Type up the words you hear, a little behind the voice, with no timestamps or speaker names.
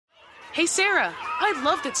Hey, Sarah, I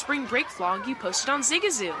love that spring break vlog you posted on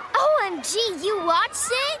Zigazoo. OMG, you watched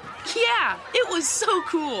it? Yeah, it was so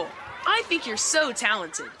cool. I think you're so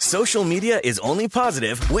talented. Social media is only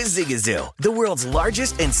positive with Zigazoo, the world's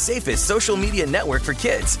largest and safest social media network for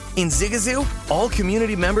kids. In Zigazoo, all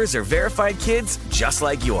community members are verified kids just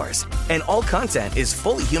like yours, and all content is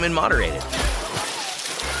fully human moderated.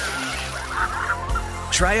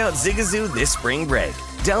 Try out Zigazoo this spring break.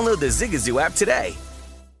 Download the Zigazoo app today.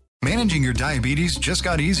 Managing your diabetes just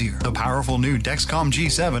got easier. The powerful new Dexcom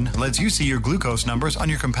G7 lets you see your glucose numbers on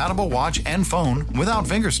your compatible watch and phone without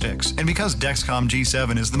finger sticks. And because Dexcom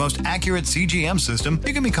G7 is the most accurate CGM system,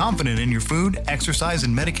 you can be confident in your food, exercise,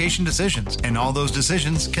 and medication decisions. And all those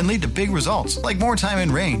decisions can lead to big results, like more time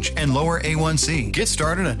in range and lower A1C. Get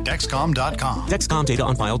started at Dexcom.com. Dexcom data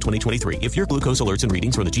on file 2023. If your glucose alerts and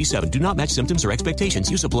readings from the G7 do not match symptoms or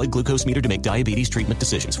expectations, use a blood glucose meter to make diabetes treatment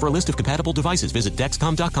decisions. For a list of compatible devices, visit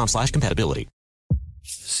Dexcom.com/compatibility.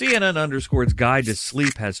 CNN_'s Guide to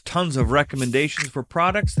Sleep has tons of recommendations for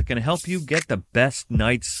products that can help you get the best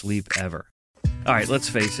night's sleep ever. All right, let's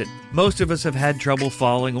face it, most of us have had trouble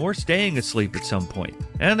falling or staying asleep at some point,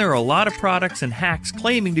 and there are a lot of products and hacks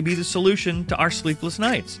claiming to be the solution to our sleepless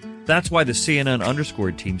nights. That's why the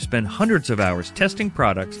CNN_ team spend hundreds of hours testing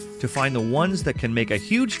products to find the ones that can make a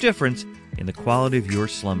huge difference in the quality of your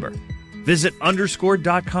slumber. Visit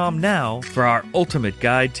underscore.com now for our ultimate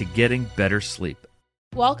guide to getting better sleep.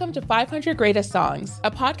 Welcome to 500 Greatest Songs,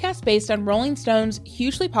 a podcast based on Rolling Stone's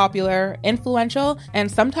hugely popular, influential,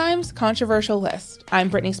 and sometimes controversial list. I'm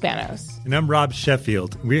Brittany Spanos. And I'm Rob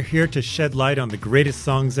Sheffield. We're here to shed light on the greatest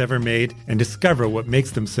songs ever made and discover what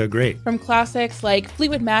makes them so great. From classics like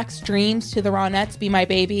Fleetwood Mac's Dreams to the Ronettes' Be My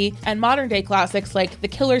Baby, and modern-day classics like The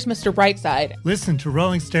Killer's Mr. Brightside. Listen to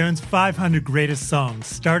Rolling Stone's 500 Greatest Songs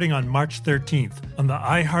starting on March 13th on the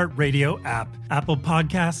iHeartRadio app, Apple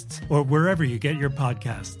Podcasts, or wherever you get your podcasts.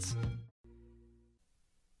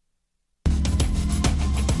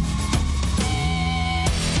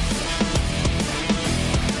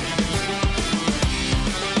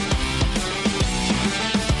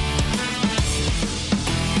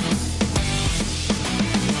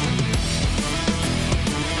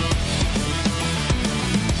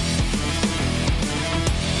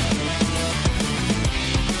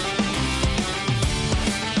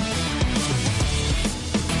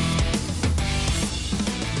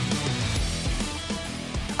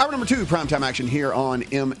 Hour number 2, primetime action here on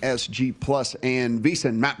MSG Plus and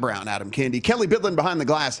VSiN. Matt Brown, Adam Candy, Kelly Bidlin behind the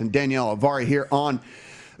glass, and Danielle Avari here on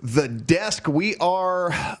the desk. We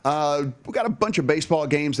got a bunch of baseball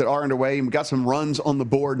games that are underway, and we got some runs on the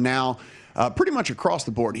board now, pretty much across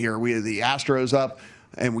the board here. We have the Astros up,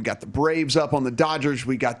 and we got the Braves up on the Dodgers.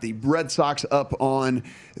 We got the Red Sox up on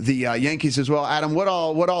the Yankees as well. Adam, what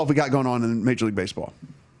all have we got going on in Major League Baseball?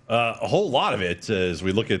 A whole lot of it as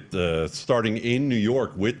we look at starting in New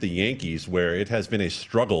York with the Yankees, where it has been a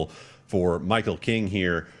struggle for Michael King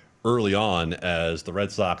here early on as the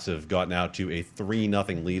Red Sox have gotten out to a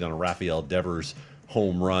 3-0 lead on a Rafael Devers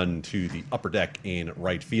home run to the upper deck in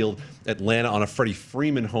right field. Atlanta on a Freddie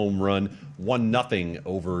Freeman home run, 1-0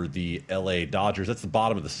 over the LA Dodgers. That's the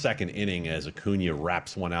bottom of the second inning as Acuna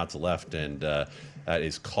wraps one out to left and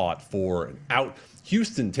is caught for an out.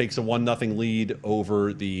 Houston takes a 1-0 lead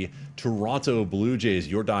over the Toronto Blue Jays.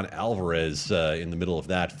 Yordan Alvarez in the middle of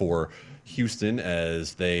that for Houston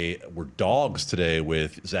as they were dogs today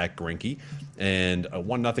with Zach Greinke. And a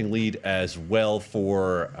 1-0 lead as well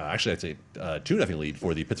for, actually I'd say 2-0 lead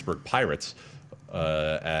for the Pittsburgh Pirates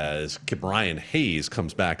as Brian Hayes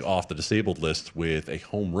comes back off the disabled list with a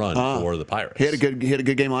home run for the Pirates. He had a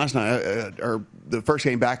good game last night, or the first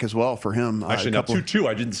game back as well for him. Actually, now 2-2.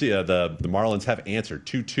 I didn't see the Marlins have answered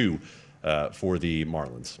 2-2 for the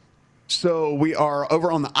Marlins. So we are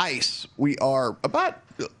over on the ice. We are about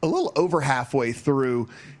a little over halfway through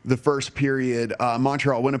the first period.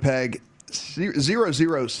 Montreal, Winnipeg,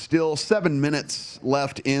 0-0 still. 7 minutes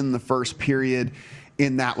left in the first period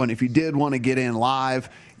in that one. If you did want to get in live,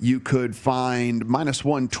 you could find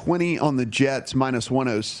 -120 on the Jets,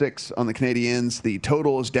 -106 on the Canadiens. The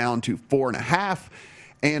total is down to 4.5,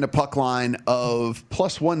 and a puck line of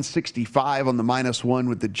 +165 on the -1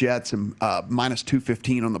 with the Jets and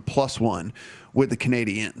 -215 on the +1 with the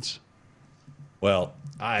Canadiens. Well,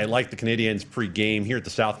 I like the Canadiens pre-game. Here at the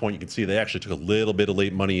South Point, you can see they actually took a little bit of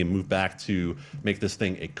late money and moved back to make this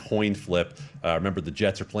thing a coin flip. Remember, the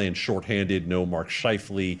Jets are playing shorthanded, no Mark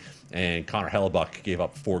Scheifele, and Connor Hellebuck gave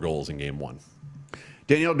up 4 goals in Game 1.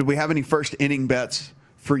 Danielle, did we have any first inning bets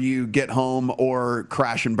for you get home or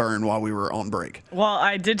crash and burn while we were on break? Well,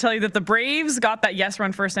 I did tell you that the Braves got that yes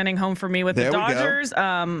run first inning home for me with the Dodgers.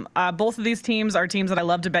 Both of these teams are teams that I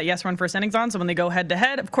love to bet yes run first innings on. So when they go head to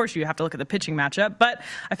head, of course you have to look at the pitching matchup. But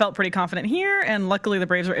I felt pretty confident here, and luckily the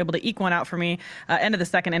Braves were able to eke one out for me. End of the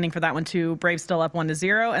second inning for that one too. Braves still up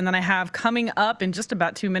 1-0, and then I have coming up in just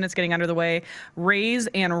about 2 minutes, getting under the way, Rays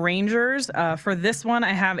and Rangers. For this one,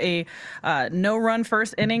 I have a no run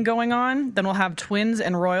first inning going on. Then we'll have Twins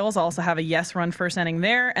and Royals. I'll also have a yes run first inning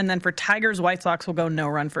there. And then for Tigers, White Sox will go no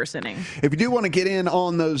run first inning. If you do want to get in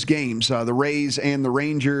on those games, the Rays and the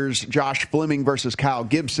Rangers, Josh Fleming versus Kyle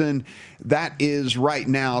Gibson, that is right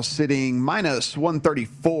now sitting minus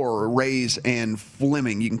 134, Rays and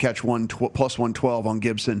Fleming. You can catch plus 112 on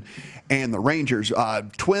Gibson and the Rangers.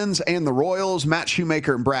 Twins and the Royals, Matt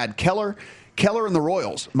Shoemaker and Brad Keller. Keller and the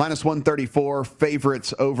Royals, minus 134,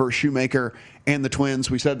 favorites over Shoemaker and the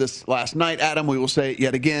Twins. We said this last night, Adam. We will say it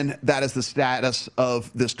yet again. That is the status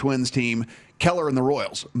of this Twins team. Keller and the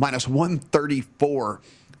Royals, minus 134,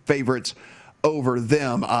 favorites over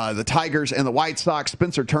them. The Tigers and the White Sox,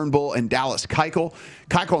 Spencer Turnbull and Dallas Keuchel.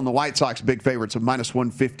 Keuchel and the White Sox, big favorites of minus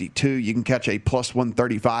 152. You can catch a plus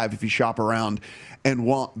 135 if you shop around and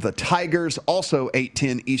want the Tigers. Also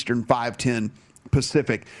 8:10 Eastern, 5:10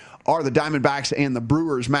 Pacific are the Diamondbacks and the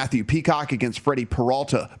Brewers. Matthew Peacock against Freddie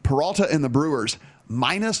Peralta. Peralta and the Brewers,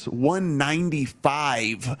 minus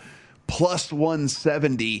 195, plus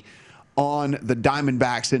 170 on the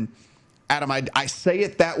Diamondbacks. And Adam, I say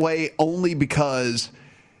it that way only because,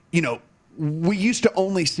 we used to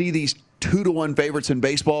only see these 2-1 favorites in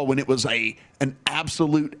baseball when it was an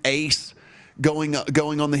absolute ace going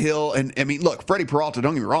on the hill. And I mean, look, Freddie Peralta,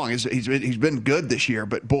 don't get me wrong, he's been good this year,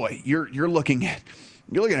 but boy, you're looking at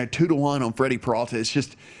 2-1 on Freddie Peralta. It's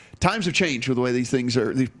just times have changed with the way these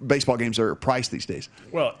baseball games are priced these days.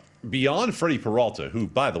 Well, beyond Freddie Peralta, who,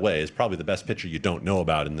 by the way, is probably the best pitcher you don't know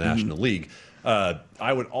about in the National League,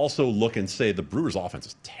 I would also look and say the Brewers' offense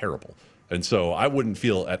is terrible. And so I wouldn't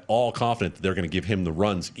feel at all confident that they're going to give him the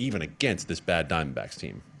runs even against this bad Diamondbacks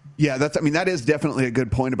team. Yeah, that is definitely a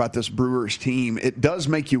good point about this Brewers team. It does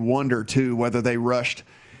make you wonder, too, whether they rushed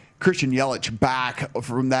Christian Yelich back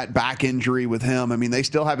from that back injury with him. I mean, they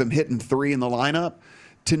still have him hitting 3 in the lineup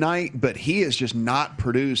tonight, but he has just not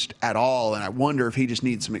produced at all, and I wonder if he just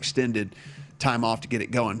needs some extended time off to get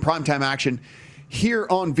it going. Primetime action here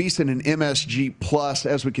on VSiN and MSG Plus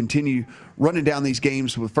as we continue running down these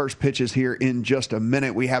games with first pitches here in just a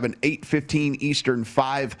minute. We have an 8:15 Eastern,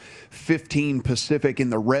 5:15 Pacific in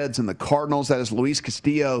the Reds and the Cardinals. That is Luis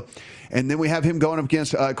Castillo. And then we have him going up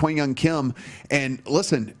against Kwang Young Kim. And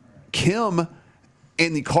listen, Kim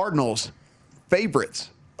and the Cardinals, favorites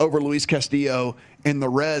over Luis Castillo and the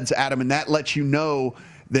Reds, Adam, and that lets you know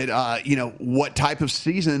that, what type of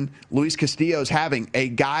season Luis Castillo is having. A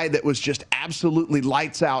guy that was just absolutely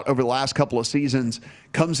lights out over the last couple of seasons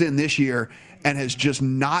comes in this year and has just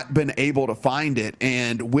not been able to find it.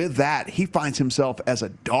 And with that, he finds himself as a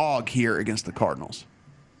dog here against the Cardinals.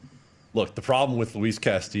 Look, the problem with Luis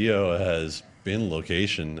Castillo has been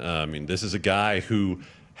location. I mean, this is a guy who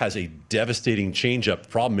has a devastating changeup. The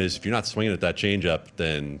problem is if you're not swinging at that changeup,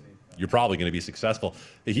 then you're probably going to be successful.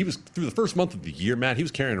 He was, through the first month of the year, Matt, he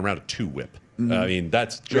was carrying around a 2-whip. I mean,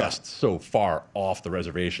 that's just so far off the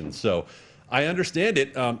reservation. So I understand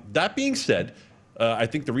it. That being said, I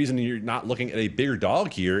think the reason you're not looking at a bigger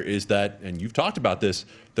dog here is that, and you've talked about this,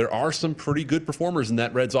 there are some pretty good performers in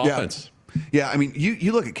that Reds offense. Yeah, I mean,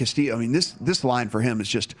 you look at Castillo. I mean, this line for him is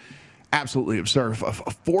just absolutely absurd. A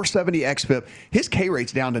 470 xFIP. His K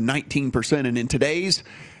rate's down to 19%. And in today's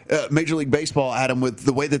Major League Baseball, Adam, with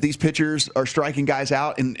the way that these pitchers are striking guys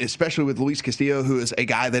out, and especially with Luis Castillo, who is a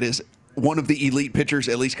guy that is one of the elite pitchers,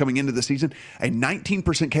 at least coming into the season, a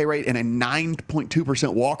 19% K rate and a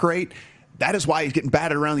 9.2% walk rate. That is why he's getting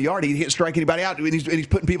batted around the yard. He can't strike anybody out, and he's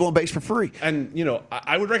putting people on base for free. And,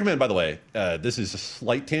 I would recommend, by the way, this is a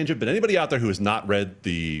slight tangent, but anybody out there who has not read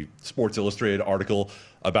the Sports Illustrated article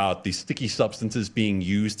about the sticky substances being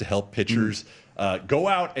used to help pitchers, go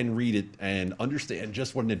out and read it and understand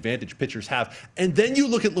just what an advantage pitchers have. And then you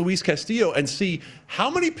look at Luis Castillo and see how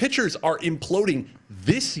many pitchers are imploding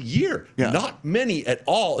this year. Yeah. Not many at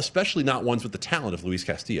all, especially not ones with the talent of Luis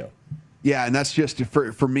Castillo. Yeah, and that's just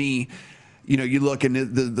for me. You look and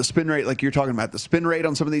the spin rate, like you're talking about, the spin rate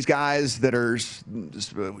on some of these guys that are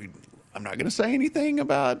I'm not going to say anything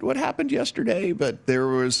about what happened yesterday, but there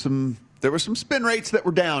was some spin rates that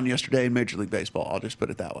were down yesterday in Major League Baseball. I'll just put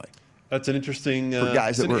it that way. That's an interesting,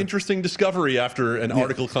 interesting discovery after an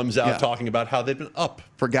article comes out talking about how they've been up.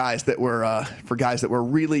 For guys that were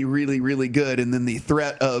really, really, really good, and then the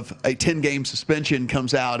threat of a 10-game suspension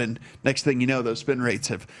comes out, and next thing you know, those spin rates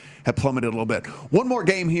have plummeted a little bit. One more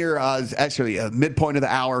game here, actually midpoint of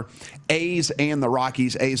the hour. A's and the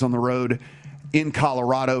Rockies. A's on the road in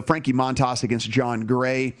Colorado. Frankie Montas against John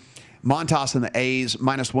Gray. Montas and the A's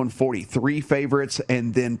 -143 favorites,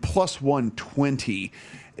 and then +120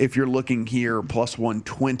 if you're looking here,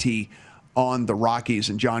 +120 on the Rockies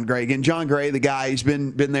and John Gray. Again, John Gray, the guy, he's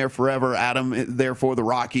been there forever. Adam, there for the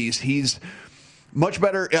Rockies. He's much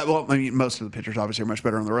better. Well, I mean, most of the pitchers obviously are much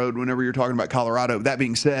better on the road whenever you're talking about Colorado. That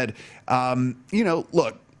being said,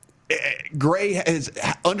 look, Gray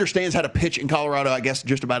understands how to pitch in Colorado, I guess,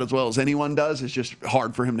 just about as well as anyone does. It's just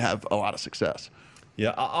hard for him to have a lot of success.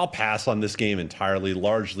 Yeah, I'll pass on this game entirely,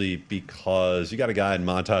 largely because you got a guy in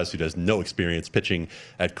Montas who has no experience pitching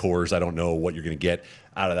at Coors. I don't know what you're going to get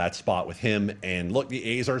out of that spot with him. And look, the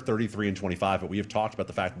A's are 33-25, but we have talked about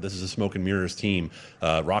the fact that this is a smoke and mirrors team.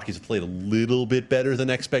 Rockies have played a little bit better than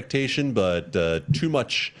expectation, but too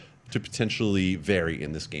much to potentially vary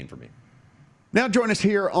in this game for me. Now join us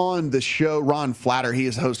here on the show, Ron Flatter. He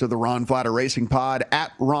is the host of the Ron Flatter Racing Pod,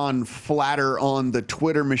 at Ron Flatter on the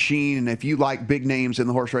Twitter machine. And if you like big names in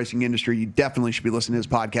the horse racing industry, you definitely should be listening to his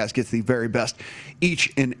podcast. Gets the very best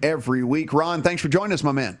each and every week. Ron, thanks for joining us,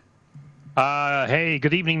 my man. Hey,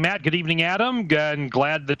 good evening, Matt. Good evening, Adam. And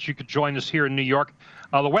glad that you could join us here in New York.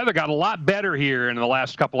 The weather got a lot better here in the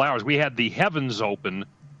last couple hours. We had the heavens open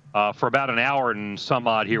for about an hour and some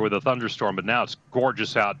odd here with a thunderstorm, but now it's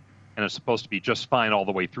gorgeous out. And it's supposed to be just fine all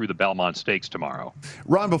the way through the Belmont Stakes tomorrow.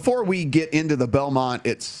 Ron, before we get into the Belmont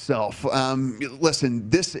itself, listen,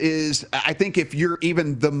 this is, I think if you're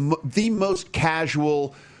even the most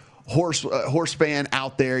casual horse fan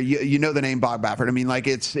out there, you know the name Bob Baffert. I mean, like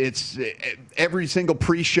it's every single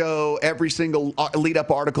pre-show, every single lead-up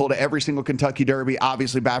article to every single Kentucky Derby,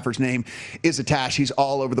 obviously Baffert's name is attached. He's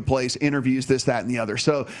all over the place, interviews, this, that, and the other.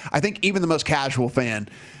 So I think even the most casual fan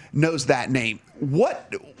knows that name.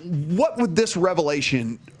 What would this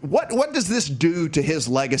revelation, what does this do to his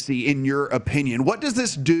legacy, in your opinion? What does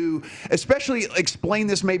this do, especially explain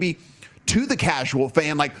this maybe to the casual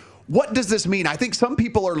fan? Like, what does this mean? I think some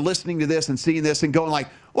people are listening to this and seeing this and going like,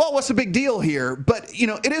 well, what's the big deal here? But,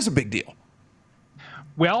 it is a big deal.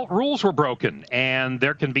 Well, rules were broken, and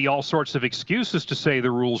there can be all sorts of excuses to say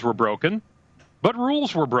the rules were broken, but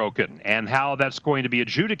rules were broken, and how that's going to be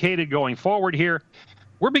adjudicated going forward here.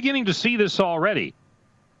 We're beginning to see this already.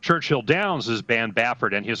 Churchill Downs has banned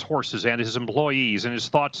Baffert and his horses and his employees and his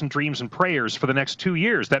thoughts and dreams and prayers for the next 2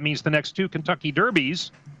 years. That means the next 2 Kentucky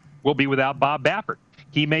Derbies will be without Bob Baffert.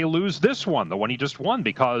 He may lose this one, the one he just won,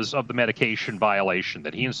 because of the medication violation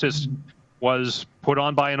that he insists was put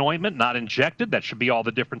on by an ointment, not injected. That should be all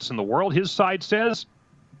the difference in the world. His side says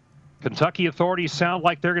Kentucky authorities sound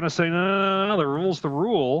like they're going to say, no, the rule's the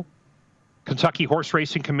rule. Kentucky Horse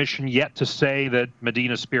Racing Commission yet to say that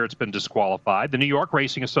Medina Spirit's been disqualified. The New York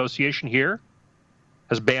Racing Association here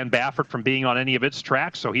has banned Baffert from being on any of its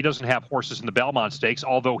tracks, so he doesn't have horses in the Belmont Stakes,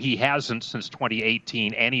 although he hasn't since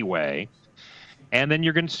 2018 anyway. And then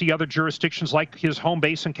you're going to see other jurisdictions like his home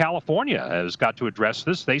base in California has got to address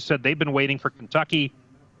this. They said they've been waiting for Kentucky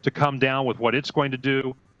to come down with what it's going to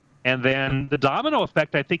do. And then the domino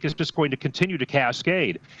effect, I think, is just going to continue to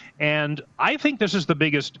cascade. And I think this is the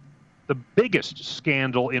biggest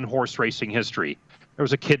scandal in horse racing history. There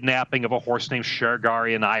was a kidnapping of a horse named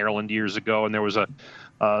Shergari in Ireland years ago, and there was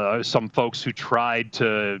some folks who tried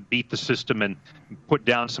to beat the system and put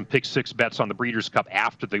down some pick six bets on the Breeders' Cup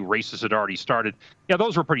after the races had already started. Yeah,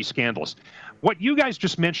 those were pretty scandalous. What you guys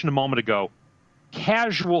just mentioned a moment ago,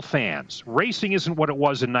 casual fans. Racing isn't what it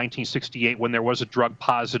was in 1968 when there was a drug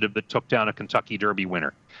positive that took down a Kentucky Derby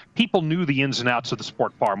winner. People knew the ins and outs of the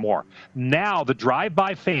sport far more. Now the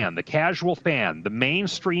drive-by fan, the casual fan, the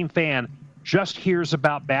mainstream fan just hears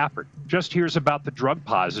about Baffert, just hears about the drug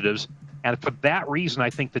positives. And for that reason, I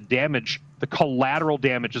think the damage, the collateral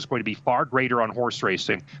damage, is going to be far greater on horse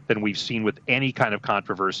racing than we've seen with any kind of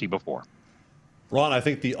controversy before. Ron, I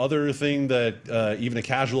think the other thing that even a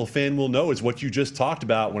casual fan will know is what you just talked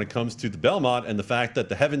about when it comes to the Belmont and the fact that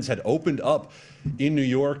the heavens had opened up in New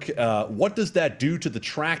York. What does that do to the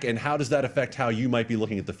track, and how does that affect how you might be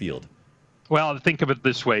looking at the field? Well, think of it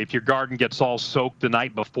this way. If your garden gets all soaked the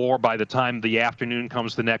night before, by the time the afternoon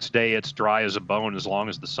comes the next day, it's dry as a bone as long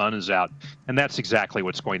as the sun is out. And that's exactly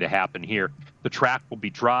what's going to happen here. The track will be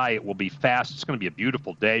dry. It will be fast. It's going to be a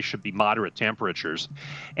beautiful day. Should be moderate temperatures.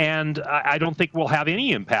 And I don't think we'll have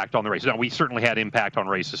any impact on the race. Now, we certainly had impact on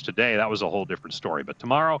races today. That was a whole different story. But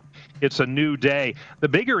tomorrow, it's a new day. The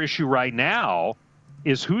bigger issue right now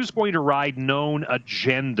is who's going to ride Known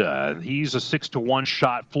Agenda. He's a 6-1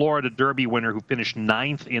 shot Florida Derby winner who finished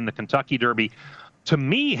 9th in the Kentucky Derby. To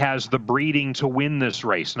me, has the breeding to win this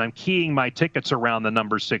race, and I'm keying my tickets around the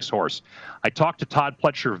number 6 horse. I talked to Todd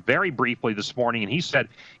Pletcher very briefly this morning, and he said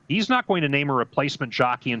he's not going to name a replacement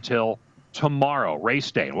jockey until tomorrow, race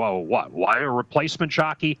day. Well, what? Why a replacement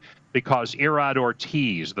jockey? Because Irad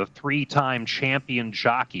Ortiz, the 3-time champion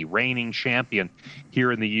jockey, reigning champion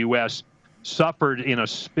here in the U.S., suffered in a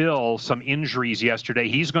spill some injuries yesterday.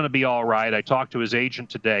 He's going to be all right. I talked to his agent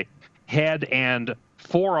today. Head and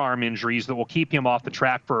forearm injuries that will keep him off the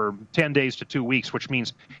track for 10 days to 2 weeks, which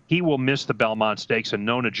means he will miss the Belmont Stakes, and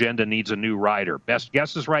Known Agenda needs a new rider. Best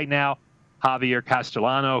guesses right now, Javier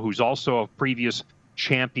Castellano, who's also a previous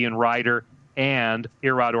champion rider, and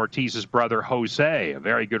Irad Ortiz's brother, Jose, a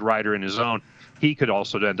very good rider in his own. He could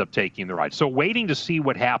also end up taking the ride. So waiting to see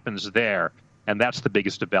what happens there. And that's the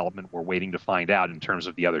biggest development we're waiting to find out in terms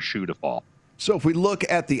of the other shoe to fall. So if we look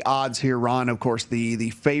at the odds here, Ron, of course,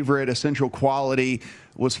 the favorite, Essential Quality,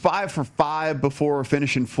 was 5 for 5 before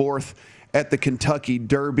finishing 4th at the Kentucky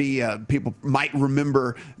Derby. People might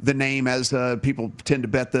remember the name, as people tend to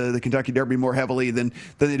bet the Kentucky Derby more heavily than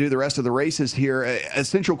they do the rest of the races here.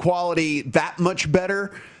 Essential Quality, that much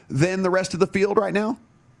better than the rest of the field right now?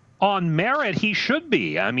 On merit, he should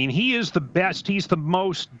be. I mean, he is the best. He's the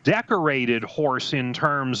most decorated horse in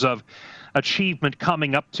terms of achievement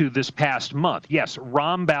coming up to this past month. Yes,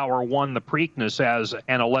 Rombauer won the Preakness as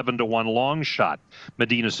an 11-1 long shot.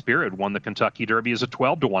 Medina Spirit won the Kentucky Derby as a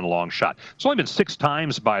 12-1 long shot. It's only been 6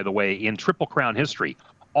 times, by the way, in Triple Crown history,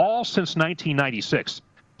 all since 1996,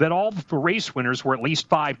 that all the race winners were at least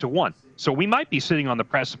 5-1. So we might be sitting on the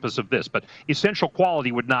precipice of this, but Essential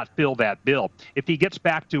Quality would not fill that bill. If he gets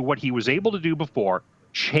back to what he was able to do before,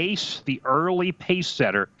 chase the early pace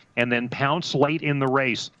setter and then pounce late in the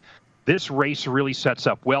race, this race really sets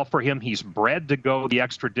up well for him. He's bred to go the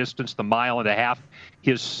extra distance, the 1.5 miles.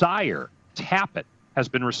 His sire, Tappet, has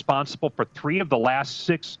been responsible for 3 of the last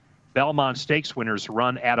 6 Belmont Stakes winners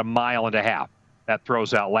run at 1.5 miles. That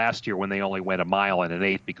throws out last year when they only went 1 1/8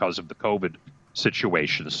 miles because of the COVID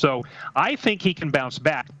situation. So I think he can bounce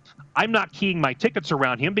back. I'm not keying my tickets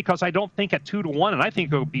around him because I don't think at 2-1, and I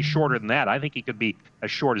think it would be shorter than that. I think he could be as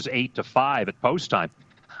short as 8-5 at post time.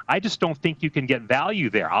 I just don't think you can get value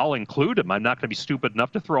there. I'll include him. I'm not going to be stupid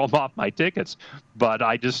enough to throw him off my tickets, but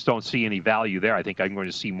I just don't see any value there. I think I'm going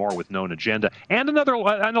to see more with Known Agenda and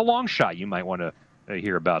a long shot you might want to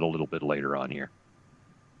hear about a little bit later on here.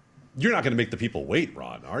 You're not going to make the people wait,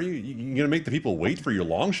 Ron, are you? You're going to make the people wait for your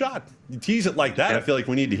long shot? You tease it like that, I feel like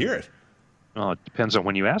we need to hear it. Oh, it depends on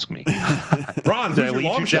when you ask me. Ron, did I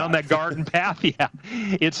lead you down that garden path? Yeah,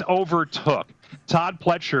 it's Overtook. Todd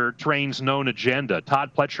Pletcher trains Known Agenda.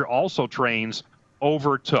 Todd Pletcher also trains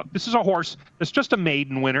Overtook. This is a horse that's just a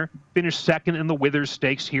maiden winner. Finished 2nd in the Withers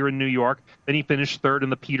Stakes here in New York. Then he finished 3rd in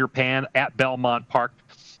the Peter Pan at Belmont Park.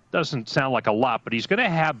 Doesn't sound like a lot, but he's going to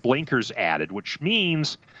have blinkers added, which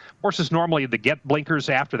means horses normally that get blinkers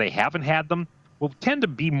after they haven't had them will tend to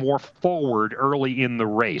be more forward early in the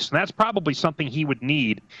race. And that's probably something he would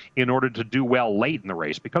need in order to do well late in the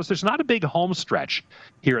race, because there's not a big home stretch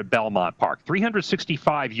here at Belmont Park.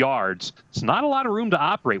 365 yards. It's not a lot of room to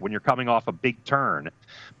operate when you're coming off a big turn.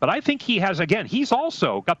 But I think he has, again, he's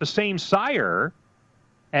also got the same sire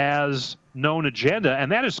as Known Agenda,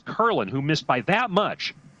 and that is Curlin, who missed by that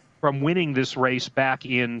much from winning this race back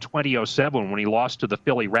in 2007 when he lost to the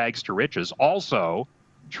filly Rags to Riches, also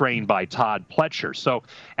trained by Todd Pletcher. So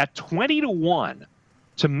at 20-1,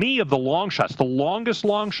 to me, of the long shots, the longest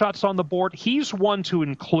long shots on the board, he's one to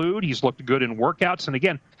include. He's looked good in workouts. And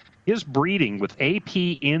again, his breeding with AP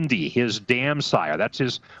Indy, his dam sire, that's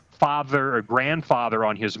his father or grandfather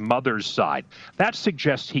on his mother's side, that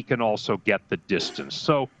suggests he can also get the distance.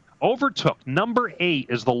 So Overtook, number 8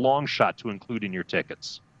 is the long shot to include in your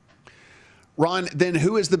tickets. Ron, then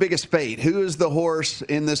who is the biggest fade? Who is the horse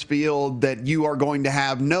in this field that you are going to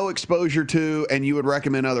have no exposure to and you would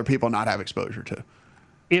recommend other people not have exposure to?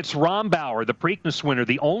 It's Rombauer, the Preakness winner,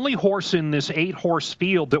 the only horse in this 8-horse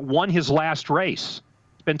field that won his last race.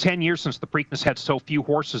 It's been 10 years since the Preakness had so few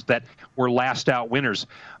horses that were last out winners.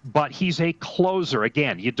 But he's a closer.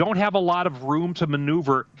 Again, you don't have a lot of room to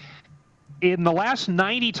maneuver. in the last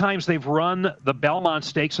 90 times they've run the Belmont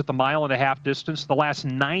Stakes at the 1.5 mile distance, the last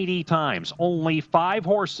 90 times, only 5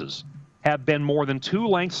 horses have been more than 2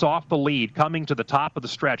 lengths off the lead coming to the top of the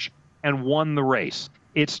stretch and won the race.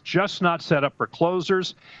 It's just not set up for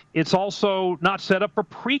closers. It's also not set up for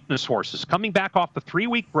Preakness horses. Coming back off the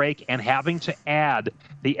 3-week break and having to add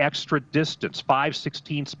the extra distance,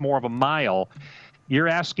 5/16 more of a mile, you're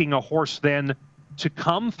asking a horse then to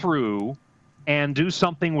come through and do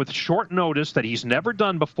something with short notice that he's never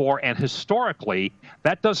done before, and historically,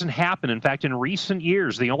 that doesn't happen. In fact, in recent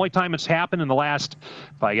years, the only time it's happened in the last,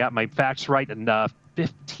 if I got my facts right,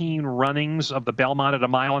 15 runnings of the Belmont at 1.5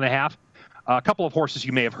 miles, a couple of horses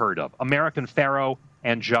you may have heard of, American Pharoah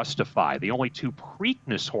and Justify, the only 2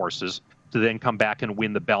 Preakness horses to then come back and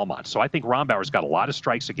win the Belmont. So I think Rombauer's got a lot of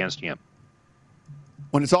strikes against him.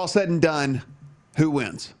 When it's all said and done, who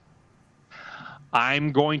wins?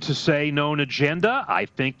 I'm going to say Known Agenda. I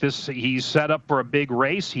think he's set up for a big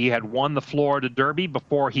race. He had won the Florida Derby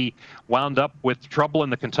before he wound up with trouble in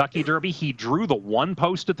the Kentucky Derby. He drew the 1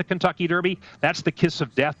 post at the Kentucky Derby. That's the kiss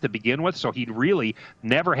of death to begin with, so he'd really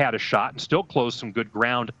never had a shot and still closed some good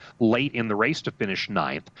ground late in the race to finish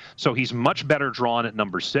 9th. So he's much better drawn at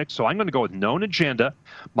number 6. So I'm going to go with Known Agenda.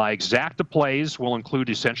 My exacta plays will include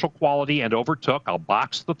Essential Quality and Overtook. I'll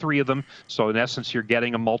box the 3 of them. So in essence, you're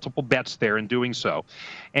getting a multiple bets there in doing so.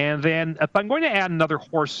 And then if I'm going to add another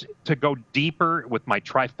horse to go deeper with my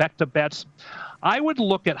trifecta bets, I would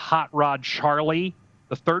look at Hot Rod Charlie,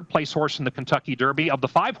 the 3rd place horse in the Kentucky Derby. Of the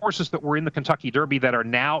 5 horses that were in the Kentucky Derby that are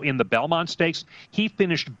now in the Belmont Stakes, he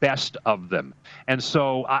finished best of them. And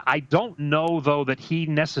so I don't know, though, that he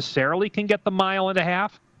necessarily can get the 1.5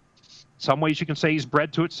 miles. Some ways you can say he's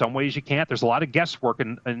bred to it, some ways you can't. There's a lot of guesswork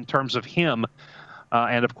in terms of him.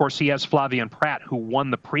 And, of course, he has Flavien Prat, who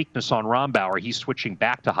won the Preakness on Rombauer. He's switching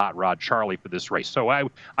back to Hot Rod Charlie for this race. So I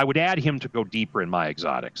would add him to go deeper in my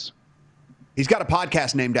exotics. He's got a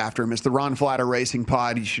podcast named after him. It's the Ron Flatter Racing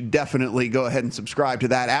Pod. You should definitely go ahead and subscribe to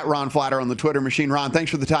that. At Ron Flatter on the Twitter machine. Ron, thanks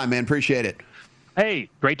for the time, man. Appreciate it. Hey,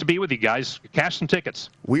 great to be with you guys. Cash some tickets.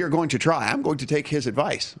 We are going to try. I'm going to take his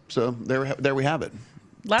advice. So there we have it.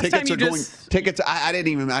 Last tickets time you tickets. I didn't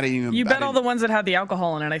even. You bet all the ones that had the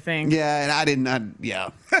alcohol in it, I think. Yeah, and I didn't.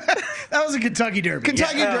 Yeah. That was a Kentucky Derby.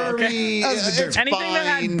 Derby. Okay. It's anything fine.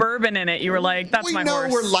 that had bourbon in it, you were like, "That's my horse." We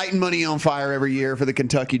know we're lighting money on fire every year for the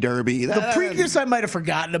Kentucky Derby. The Preakness I might have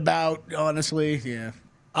forgotten about, honestly. Yeah.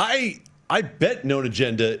 I bet Known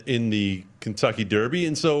Agenda in the Kentucky Derby,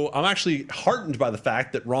 and so I'm actually heartened by the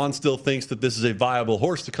fact that Ron still thinks that this is a viable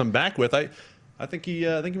horse to come back with. I think he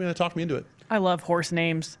may have talked me into it. I love horse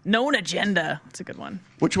names. Known Agenda. It's a good one.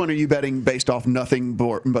 Which one are you betting based off nothing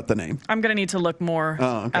but the name? I'm going to need to look more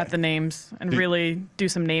at the names and really do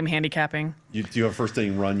some name handicapping. Do you have a first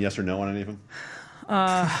inning run, yes or no, on any of them?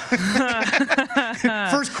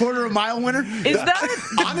 First quarter of mile winner? Is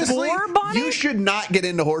that honestly? Bonnie? You should not get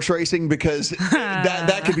into horse racing because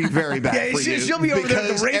that could be very bad for you. She'll be over there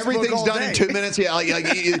at the race everything's done in 2 minutes. Yeah,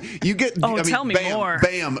 you get. Tell me more.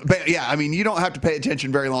 Bam. Yeah, I mean, you don't have to pay attention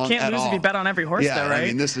very long. Can't lose if you bet on every horse, though, right? I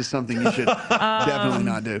mean, this is something you should definitely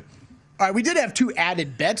not do. All right, we did have 2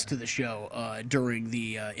 added bets to the show during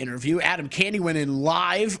the interview. Adam Candy went in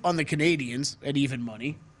live on the Canadians at even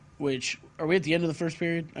money. Which, are we at the end of the first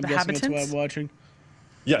period? I'm guessing that's what I'm watching.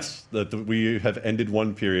 Yes, we have ended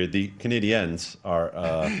one period. The Canadiens are.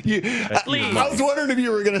 I was wondering if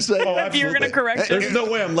you were going to say. If you were going to correct it. There's no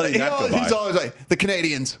way I'm letting that go by. He's always like, the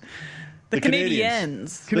Canadians. The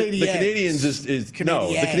Canadiens. The Canadiens is no.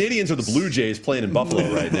 The Canadiens are the Blue Jays playing in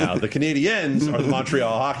Buffalo right now. The Canadiens are the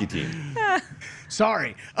Montreal hockey team.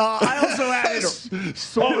 Sorry. I also added.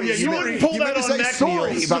 Sorry. You wouldn't pull that on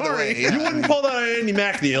McNeil. Sorry. You wouldn't pull that on Andy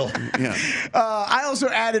McNeil. Yeah. I also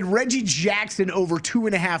added Reggie Jackson over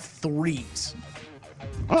 2.5 threes.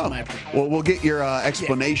 Oh, well, we'll get your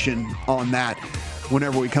explanation on that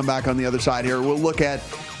whenever we come back on the other side here. We'll look at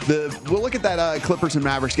that Clippers and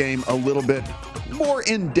Mavericks game a little bit more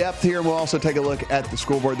in depth here. We'll also take a look at the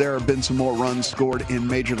scoreboard. There have been some more runs scored in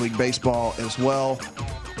Major League Baseball as well.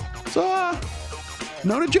 So,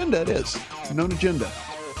 Known Agenda it is. Known Agenda.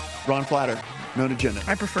 Ron Flatter. Known Agenda.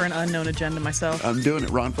 I prefer an unknown agenda myself. I'm doing it.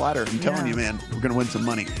 Ron Flatter. I'm telling you, man, we're going to win some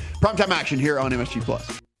money. Primetime action here on MSG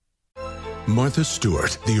Plus. Martha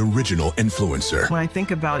Stewart, the original influencer. When I think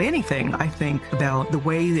about anything, I think about the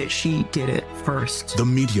way that she did it first. The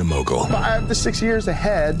media mogul. 5 to 6 years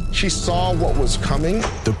ahead, she saw what was coming.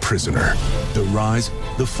 The prisoner. The rise,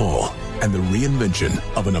 the fall, and the reinvention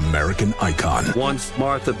of an American icon. Once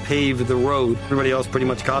Martha paved the road, everybody else pretty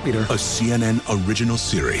much copied her. A CNN original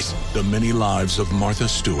series, The Many Lives of Martha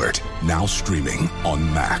Stewart, now streaming on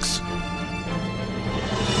Max.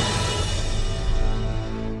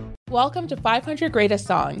 Welcome to 500 Greatest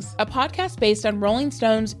Songs, a podcast based on Rolling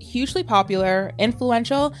Stone's hugely popular,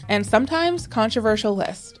 influential, and sometimes controversial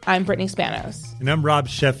list. I'm Brittany Spanos. And I'm Rob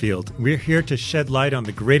Sheffield. We're here to shed light on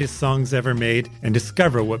the greatest songs ever made and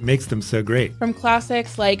discover what makes them so great. From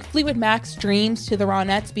classics like Fleetwood Mac's Dreams to the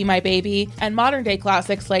Ronettes' Be My Baby, and modern-day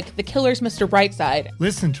classics like The Killers' Mr. Brightside.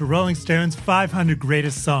 Listen to Rolling Stone's 500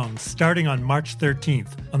 Greatest Songs starting on March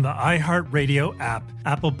 13th on the iHeartRadio app,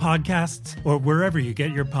 Apple Podcasts, or wherever you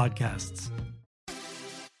get your podcasts.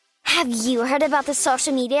 Have you heard about the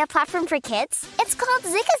social media platform for kids? It's called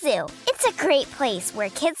Zigazoo. It's a great place where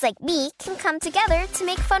kids like me can come together to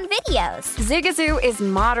make fun videos. Zigazoo is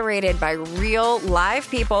moderated by real, live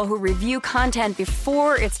people who review content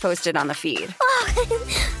before it's posted on the feed. Oh,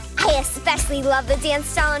 I especially love the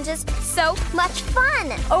dance challenges. So much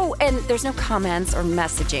fun. Oh, and there's no comments or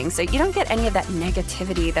messaging, so you don't get any of that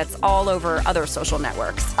negativity that's all over other social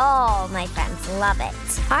networks. Oh, my friends love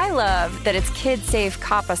it. I love that it's KidSafe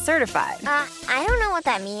COPPA certified. I don't know what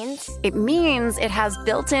that means. It means it has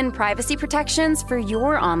built-in privacy protections for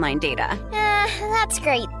your online data. That's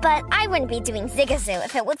great, but I wouldn't be doing Zigazoo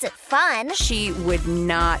if it wasn't fun. She would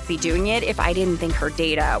not be doing it if I didn't think her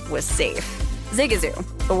data was safe. Zigazoo,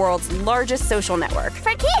 the world's largest social network.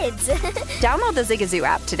 For kids! Download the Zigazoo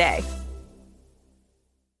app today.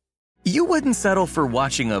 You wouldn't settle for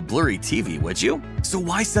watching a blurry TV, would you? So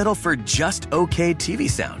why settle for just okay TV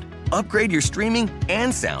sound? Upgrade your streaming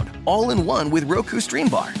and sound all in one with Roku Stream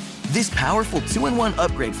Bar. This powerful 2-in-1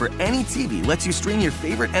 upgrade for any TV lets you stream your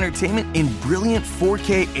favorite entertainment in brilliant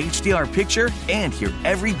 4K HDR picture and hear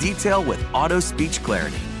every detail with auto speech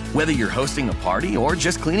clarity. Whether you're hosting a party or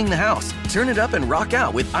just cleaning the house, turn it up and rock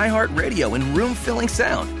out with iHeartRadio and room-filling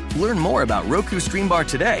sound. Learn more about Roku Stream Bar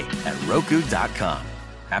today at Roku.com.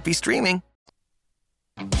 Happy streaming.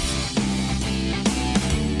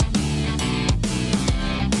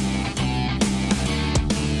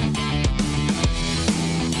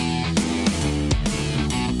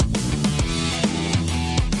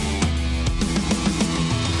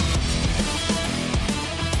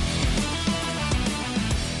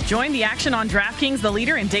 Join the action on DraftKings, the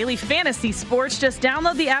leader in daily fantasy sports. Just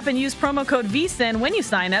download the app and use promo code VSIN when you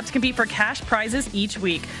sign up to compete for cash prizes each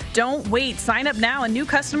week. Don't wait. Sign up now and new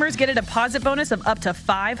customers get a deposit bonus of up to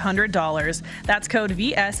 $500. That's code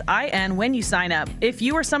VSIN when you sign up. If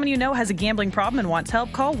you or someone you know has a gambling problem and wants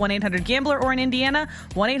help, call 1-800-GAMBLER or in Indiana,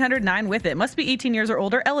 1-800-9-WITH-IT. Must be 18 years or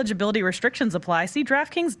older. Eligibility restrictions apply. See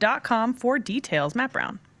DraftKings.com for details. Matt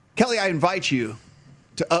Brown. Kelly, I invite you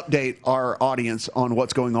to update our audience on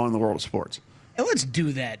what's going on in the world of sports. And let's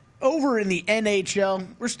do that. Over in the NHL,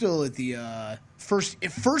 we're still at the first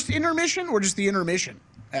intermission or just the intermission,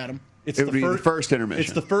 Adam? It would be the first intermission.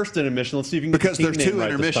 It's the first intermission. Let's see if you can get because the team there's two name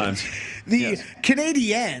right intermissions. The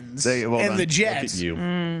Canadiens and the Jets. Look at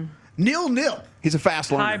you. 0-0. He's a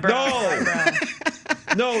fast learner.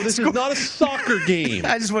 No, this is not a soccer game.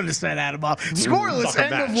 I just wanted to set Adam off. Scoreless,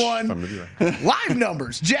 end of one. Live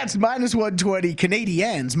numbers. Jets -120,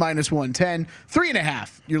 Canadiens -110.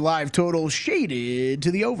 3.5. Your live total shaded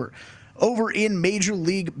to the over. Over in Major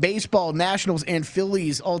League Baseball, Nationals and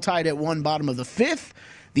Phillies all tied at 1, bottom of the 5th.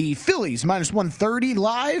 The Phillies -130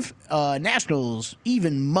 live. Nationals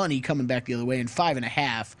even money coming back the other way in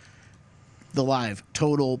 5.5. The live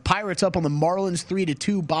total. Pirates up on the Marlins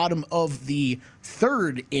 3-2, bottom of the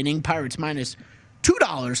 3rd inning. Pirates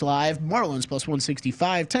 -$2 live. Marlins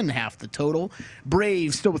 +165, 10.5 the total.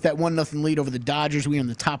 Braves still with that 1-0 lead over the Dodgers. We are in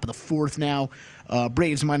the top of the 4th now.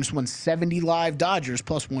 Braves -170 live. Dodgers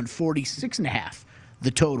 +140, 6.5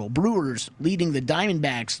 the total. Brewers leading the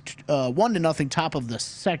Diamondbacks 1-0, top of the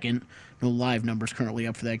 2nd. No live numbers currently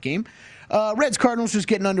up for that game. Reds Cardinals just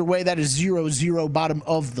getting underway. That is 0-0, bottom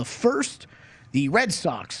of the 1st. The Red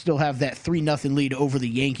Sox still have that 3-0 lead over the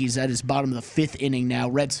Yankees. That is bottom of the 5th inning now.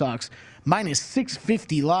 Red Sox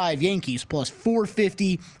 -650 live. Yankees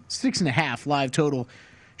 +450, 6.5 live total.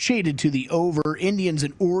 Shaded to the over. Indians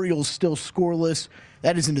and Orioles still scoreless.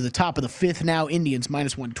 That is into the top of the 5th now. Indians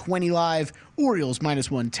 -120 live. Orioles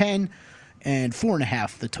 -110. And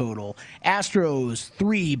 4.5 the total. Astros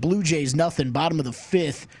 3, Blue Jays nothing. Bottom of the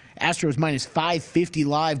 5th. Astros -550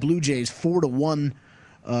 live. Blue Jays 4-1.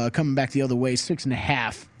 Coming back the other way,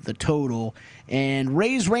 6.5 the total. And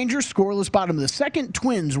Rays Rangers scoreless, bottom of the 2nd.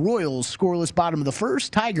 Twins Royals scoreless, bottom of the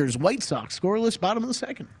 1st. Tigers White Sox scoreless, bottom of the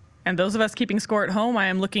 2nd. And those of us keeping score at home, I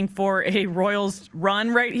am looking for a Royals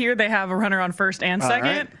run right here. They have a runner on 1st and 2nd.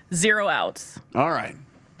 Right. 0 outs. All right.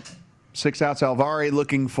 6 outs. Alvari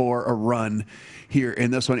looking for a run here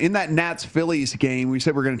in this one. In that Nats-Phillies game, we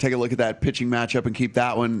said we're going to take a look at that pitching matchup and keep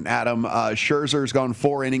that one. Adam, Scherzer's gone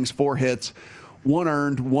 4 innings, 4 hits, 1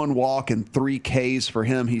 earned, 1 walk, and 3 Ks for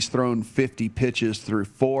him. He's thrown 50 pitches through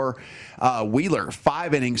 4. Wheeler,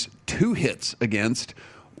 5 innings, 2 hits against,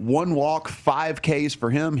 1 walk, 5 Ks for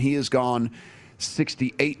him. He has gone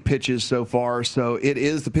 68 pitches so far. So it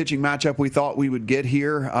is the pitching matchup we thought we would get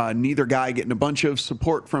here. Neither guy getting a bunch of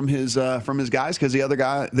support from his guys, because the other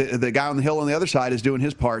guy, the guy on the hill on the other side, is doing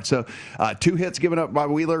his part. So 2 hits given up by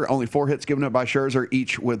Wheeler, only 4 hits given up by Scherzer,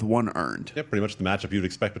 each with 1 earned. Yeah, pretty much the matchup you'd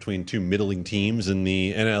expect between 2 middling teams in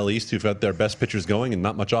the NL East who've got their best pitchers going and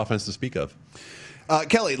not much offense to speak of.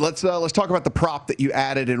 Kelly, let's talk about the prop that you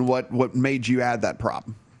added and what made you add that prop.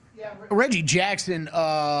 Reggie Jackson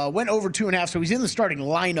went over 2.5, so he's in the starting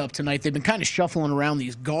lineup tonight. They've been kind of shuffling around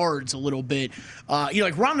these guards a little bit.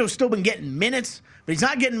 Like Rondo's still been getting minutes, but he's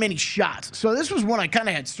not getting many shots. So this was one I kind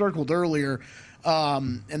of had circled earlier,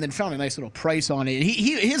 and then found a nice little price on it.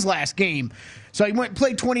 His last game, so he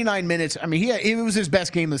played 29 minutes. I mean, it was his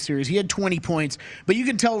best game of the series. He had 20 points, but you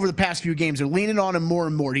can tell over the past few games they're leaning on him more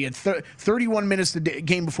and more. He had 31 minutes the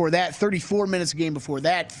game before that, 34 minutes the game before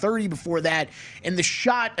that, 30 before that, and the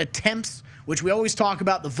shot attempts, which we always talk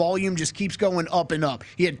about, the volume just keeps going up and up.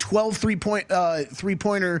 He had 12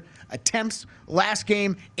 three-pointer attempts last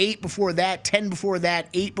game, 8 before that, 10 before that,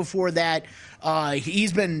 8 before that.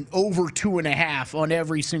 He's been over 2.5 on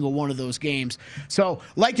every single one of those games. So,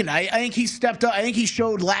 I think he stepped up. I think he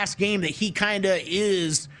showed last game that he kind of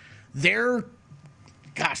is their,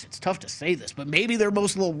 gosh, it's tough to say this, but maybe their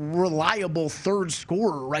most reliable third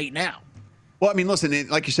scorer right now. Well, I mean, listen,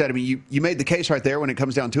 like you said, I mean, you made the case right there when it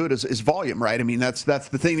comes down to it is volume, right? I mean, that's the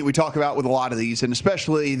thing that we talk about with a lot of these, and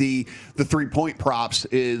especially the 3-point props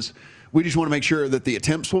is we just want to make sure that the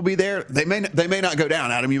attempts will be there. They may not go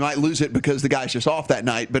down, Adam. You might lose it because the guy's just off that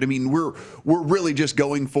night. But, I mean, we're really just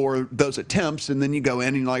going for those attempts, and then you go in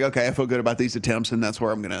and you're like, okay, I feel good about these attempts, and that's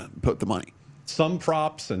where I'm going to put the money. Some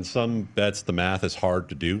props and some bets, the math is hard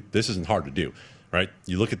to do. This isn't hard to do. Right,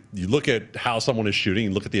 you look at how someone is shooting,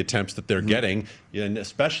 you look at the attempts that they're getting, and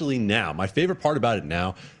especially now. My favorite part about it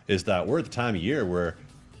now is that we're at the time of year where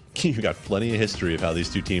you've got plenty of history of how these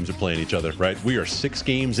two teams are playing each other. Right, we are 6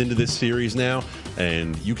 games into this series now,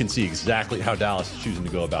 and you can see exactly how Dallas is choosing to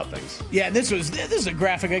go about things. Yeah, this is a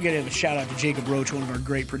graphic. I got to give a shout out to Jacob Roach, one of our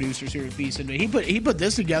great producers here at VSiN. He put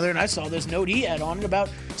this together, and I saw this note he had on it about,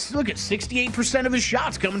 look at 68% of his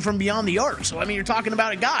shots coming from beyond the arc. So I mean, you're talking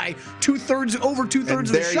about a guy over two thirds of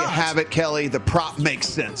the shots. There you have it, Kelly. The prop makes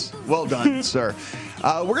sense. Well done, sir.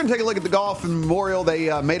 We're going to take a look at the golf and Memorial.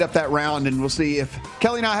 They made up that round, and we'll see if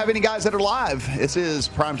Kelly and I have any guys that are live. This is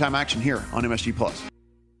primetime action here on MSG Plus.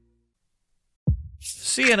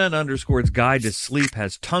 CNN_'s Guide to Sleep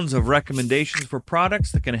has tons of recommendations for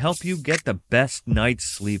products that can help you get the best night's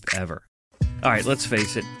sleep ever. All right, let's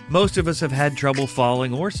face it. Most of us have had trouble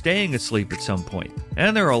falling or staying asleep at some point.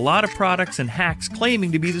 And there are a lot of products and hacks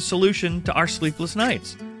claiming to be the solution to our sleepless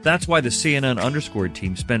nights. That's why the CNN_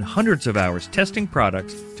 team spend hundreds of hours testing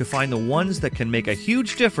products to find the ones that can make a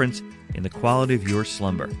huge difference in the quality of your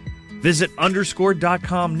slumber. Visit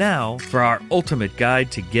underscore.com now for our ultimate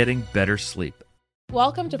guide to getting better sleep.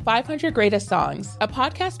 Welcome to 500 Greatest Songs, a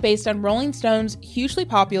podcast based on Rolling Stone's hugely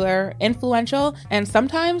popular, influential, and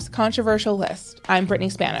sometimes controversial list. I'm Brittany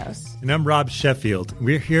Spanos. And I'm Rob Sheffield.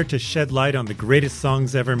 We're here to shed light on the greatest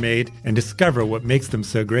songs ever made and discover what makes them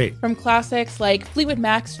so great. From classics like Fleetwood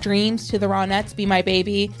Mac's Dreams to the Ronettes' Be My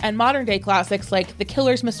Baby, and modern-day classics like The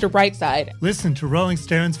Killers' Mr. Brightside. Listen to Rolling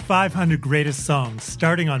Stone's 500 Greatest Songs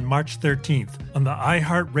starting on March 13th on the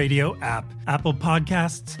iHeartRadio app, Apple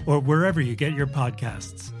Podcasts, or wherever you get your podcasts.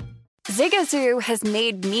 Zigazoo has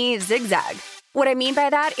made me zigzag. What I mean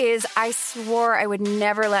by that is I swore I would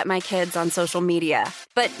never let my kids on social media,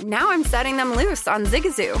 but now I'm setting them loose on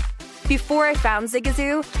Zigazoo. Before I found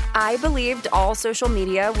Zigazoo, I believed all social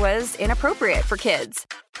media was inappropriate for kids.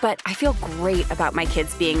 But I feel great about my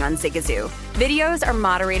kids being on Zigazoo. Videos are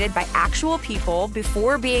moderated by actual people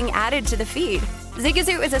before being added to the feed.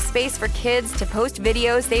 Zigazoo is a space for kids to post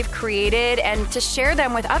videos they've created and to share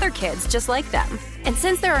them with other kids just like them. And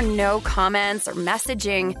since there are no comments or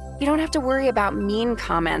messaging, you don't have to worry about mean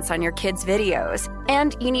comments on your kids' videos.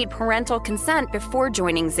 And you need parental consent before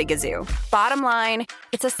joining Zigazoo. Bottom line,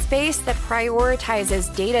 it's a space that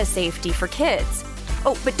prioritizes data safety for kids.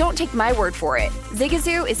 Oh, but don't take my word for it.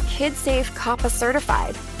 Zigazoo is kid-safe COPPA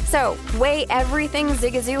certified. So, weigh everything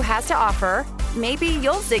Zigazoo has to offer. Maybe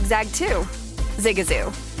you'll zigzag too. Zigazoo,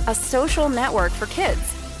 a social network for kids.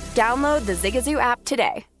 Download the Zigazoo app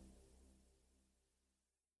today.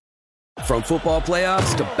 From football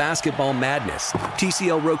playoffs to basketball madness,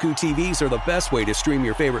 TCL Roku TVs are the best way to stream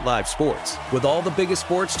your favorite live sports. With all the biggest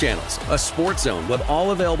sports channels, a sports zone with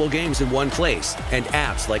all available games in one place, and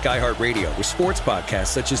apps like iHeartRadio with sports podcasts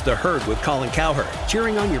such as The Herd with Colin Cowherd.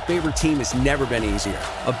 Cheering on your favorite team has never been easier.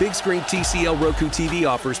 A big screen TCL Roku TV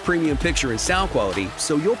offers premium picture and sound quality,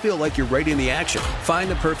 so you'll feel like you're right in the action. Find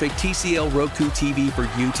the perfect TCL Roku TV for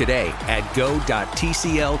you today at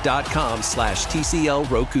go.tcl.com/TCL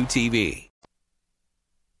Roku TV.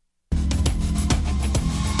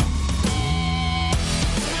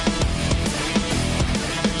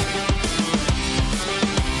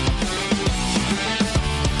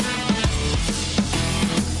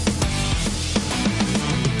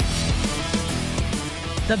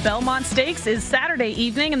 The Belmont Stakes is Saturday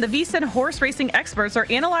evening, and the VSiN horse racing experts are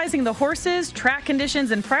analyzing the horses, track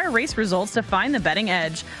conditions, and prior race results to find the betting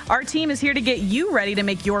edge. Our team is here to get you ready to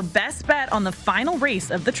make your best bet on the final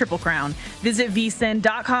race of the Triple Crown. Visit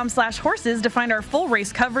vsin.com/horses to find our full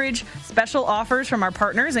race coverage, special offers from our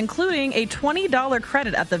partners, including a $20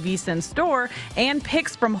 credit at the VSiN store, and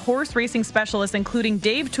picks from horse racing specialists, including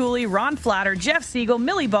Dave Tooley, Ron Flatter, Jeff Siegel,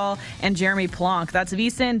 Millie Ball, and Jeremy Plonk. That's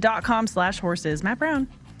vsin.com/horses. Matt Brown.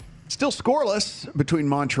 Still scoreless between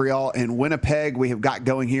Montreal and Winnipeg. We have got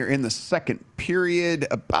going here in the second period,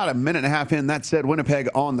 about a minute and a half in. That said, Winnipeg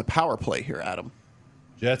on the power play here, Adam.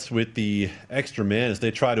 Jets with the extra man as they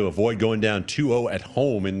try to avoid going down 2-0 at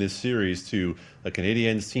home in this series to a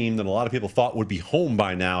Canadiens team that a lot of people thought would be home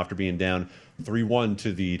by now after being down 3-1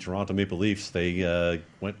 to the Toronto Maple Leafs. They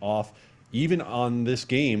went off even on this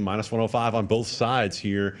game, minus 105 on both sides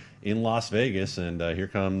here in Las Vegas. And here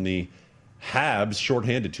come the Habs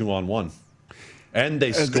shorthanded 2-on-1. And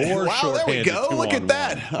they score shorthanded. There we go. Look at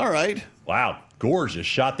that. All right. Wow. Gorgeous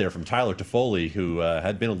shot there from Tyler Toffoli, who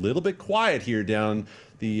had been a little bit quiet here down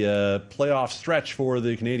the playoff stretch for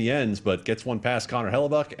the Canadiens, but gets one past Connor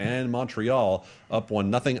Hellebuck, and Montreal up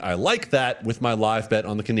 1-0. I like that with my live bet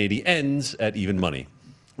on the Canadiens at even money.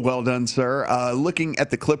 Well done, sir. Looking at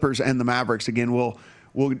the Clippers and the Mavericks, again, we'll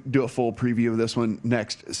do a full preview of this one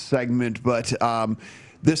next segment, but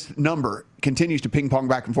this number continues to ping pong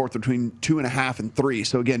back and forth between 2.5 and 3.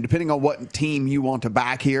 So again, depending on what team you want to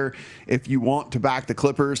back here, if you want to back the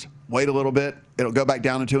Clippers, wait a little bit. It'll go back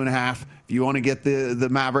down to 2.5. If you want to get the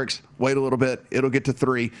Mavericks, wait a little bit. It'll get to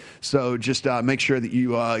 3. So just make sure that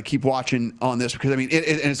you keep watching on this, because I mean, and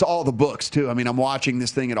it's all the books too. I mean, I'm watching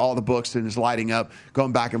this thing at all the books and it's lighting up,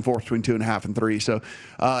 going back and forth between 2.5 and 3. So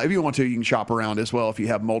if you want to, you can shop around as well if you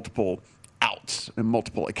have multiple outs and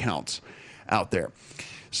multiple accounts out there.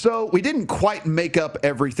 So we didn't quite make up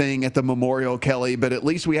everything at the Memorial, Kelly, but at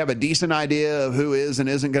least we have a decent idea of who is and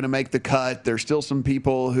isn't going to make the cut. There's still some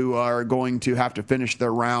people who are going to have to finish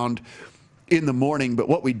their round in the morning. But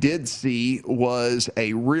what we did see was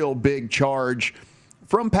a real big charge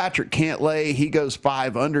from Patrick Cantlay. He goes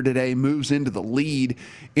 5 under today, moves into the lead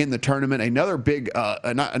in the tournament. Another big,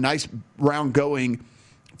 a nice round going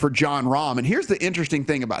for Jon Rahm. And here's the interesting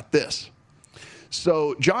thing about this.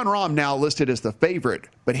 So Jon Rahm now listed as the favorite,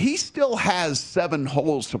 but he still has 7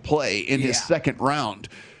 holes to play in his second round.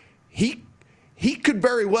 He could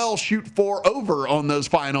very well shoot 4 over on those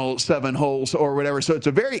final 7 holes or whatever. So it's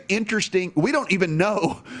a very interesting, we don't even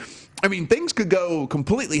know. I mean, things could go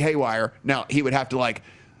completely haywire. Now, he would have to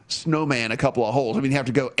snowman a couple of holes. I mean, he'd have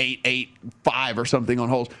to go 8, 5 or something on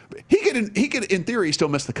holes. He could in theory still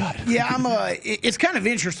miss the cut. Yeah, it's kind of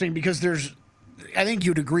interesting because I think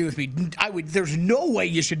you'd agree with me. There's no way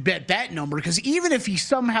you should bet that number, because even if he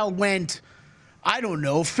somehow went, I don't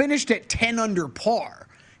know, finished at 10 under par,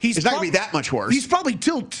 it's not going to be that much worse. He's probably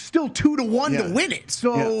still 2-1 to win it.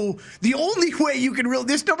 So the only way you can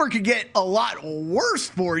this number could get a lot worse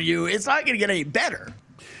for you. It's not going to get any better.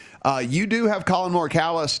 You do have Colin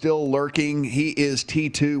Morikawa still lurking. He is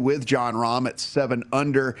T2 with Jon Rahm at 7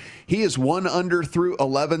 under. He is 1 under through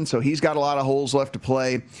 11, so he's got a lot of holes left to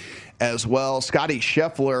play as well. Scotty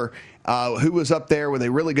Scheffler, who was up there with a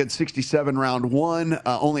really good 67 round 1,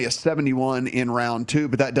 only a 71 in round 2,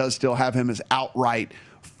 but that does still have him as outright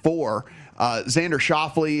 4. Xander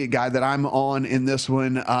Schauffele, a guy that I'm on in this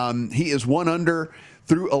one, he is 1 under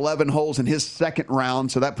through 11 holes in his second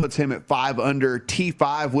round, so that puts him at 5 under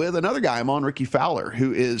T5 with another guy I'm on, Ricky Fowler,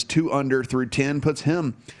 who is 2 under through 10, puts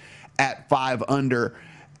him at 5 under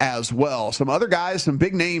as well. Some other guys, some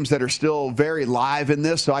big names that are still very live in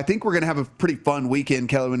this. So I think we're going to have a pretty fun weekend,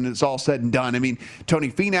 Kelly, when it's all said and done. I mean, Tony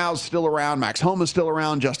Finau's still around. Max Homa's still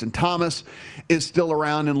around. Justin Thomas is still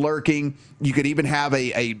around and lurking. You could even have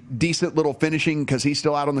a decent little finishing because he's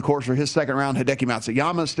still out on the course for his second round. Hideki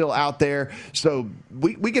Matsuyama is still out there. So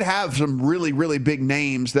we could have some really, really big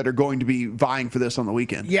names that are going to be vying for this on the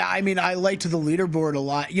weekend. Yeah, I mean, I liked the leaderboard a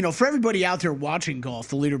lot. You know, for everybody out there watching golf,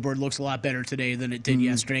 the leaderboard looks a lot better today than it did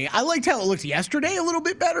yesterday. I liked how it looked yesterday a little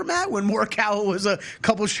bit better, Matt, when Morikawa was a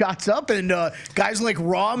couple shots up and guys like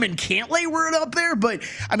Rahm and Cantlay were up there. But,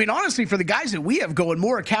 I mean, honestly, for the guys that we have going,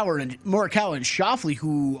 Morikawa and Schauffele,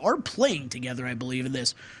 who are playing together, I believe, in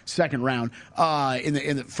this second round,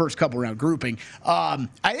 in the first couple round grouping, I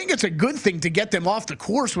think it's a good thing to get them off the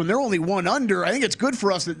course when they're only 1 under. I think it's good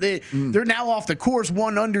for us that they're now off the course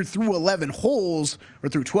 1 under through 11 holes or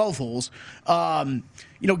through 12 holes.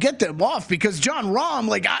 Get them off because Jon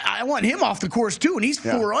Rahm, I want him off the course too, and he's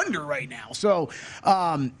 4 under right now. So,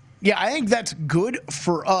 I think that's good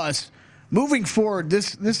for us. Moving forward,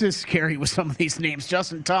 this is scary with some of these names.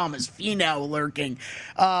 Justin Thomas, Finau lurking.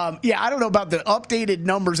 I don't know about the updated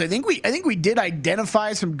numbers. I think we did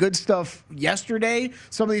identify some good stuff yesterday.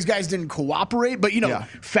 Some of these guys didn't cooperate, but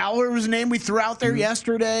Fowler was a name we threw out there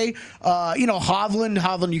yesterday.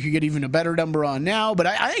 Hovland, you could get even a better number on now, but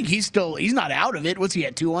I think he's not out of it. What's he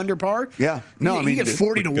at, 2 under par? Yeah, no, you get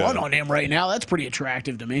 40 to 1 on him right now. That's pretty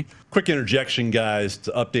attractive to me. Quick interjection, guys,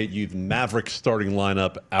 to update you: the Mavericks starting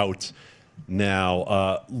lineup out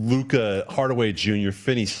now. Luka, Hardaway Jr.,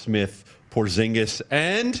 Finney Smith, Porzingis,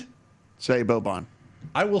 and say Boban.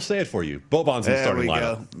 I will say it for you. Boban's in the starting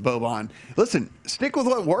lineup. Go. Boban. Listen, stick with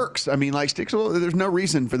what works. I mean, there's no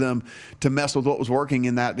reason for them to mess with what was working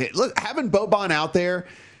in that. Look, having Boban out there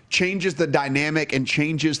changes the dynamic and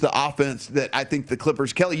changes the offense that I think the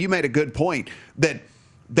Clippers. Kelly, you made a good point that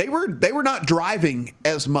they were not driving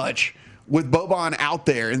as much with Boban out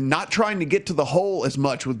there and not trying to get to the hole as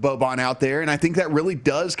much with Boban out there. And I think that really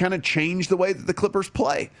does kind of change the way that the Clippers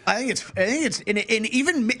play. I think it's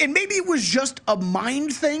and maybe it was just a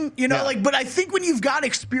mind thing, but I think when you've got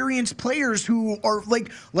experienced players who are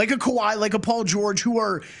like a Kawhi, like a Paul George, who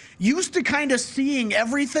are used to kind of seeing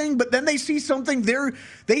everything, but then they see something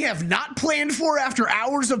they have not planned for after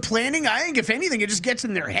hours of planning. I think if anything, it just gets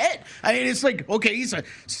in their head. I mean, it's like, okay, he's a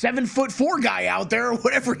 7'4" guy out there or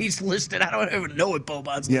whatever he's listed. I don't even know what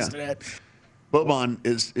Boban's listed at. Boban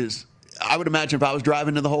is I would imagine if I was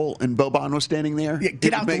driving to the hole and Boban was standing there, it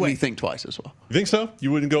would make me think twice as well. You think so?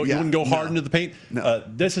 You wouldn't go hard into the paint? No.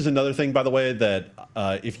 This is another thing, by the way, that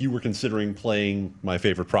if you were considering playing my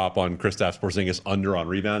favorite prop on Kristaps Porzingis under on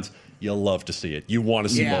rebounds, you'll love to see it. You want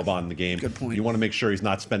to see Boban in the game. Good point. You want to make sure he's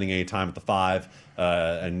not spending any time at the 5,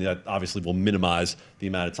 and that obviously will minimize the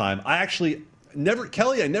amount of time. I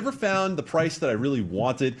never found the price that I really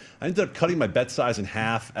wanted. I ended up cutting my bet size in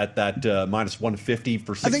half at that minus 150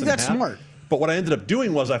 for 6.5. I think that's smart. But what I ended up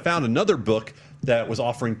doing was I found another book that was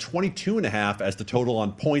offering 22.5 as the total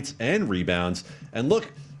on points and rebounds. And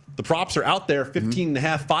look, the props are out there, 15.5,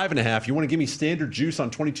 5.5. You want to give me standard juice on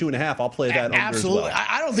 22.5? I'll play that under absolutely. as well.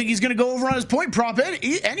 I don't think he's going to go over on his point prop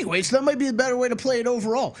anyway, so that might be a better way to play it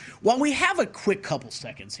overall. While we have a quick couple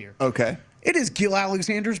seconds here. Okay. It is Gil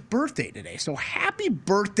Alexander's birthday today, so happy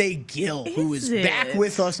birthday, Gil, who is back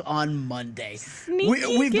with us on Monday.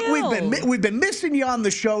 We've been missing you on the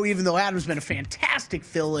show, even though Adam's been a fantastic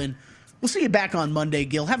fill-in. We'll see you back on Monday,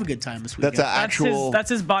 Gil. Have a good time this weekend. That's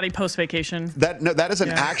his body post vacation. That is an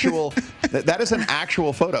actual that is an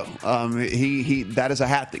actual photo. That is a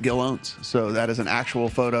hat that Gil owns. So that is an actual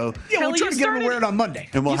photo. Yeah, we'll try to get him to wear it on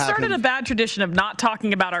Monday. And you started a bad tradition of not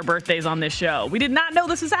talking about our birthdays on this show. We did not know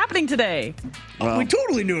this was happening today. We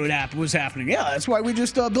totally knew it was happening. Yeah, that's why we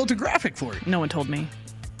just built a graphic for it. No one told me.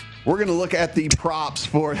 We're going to look at the props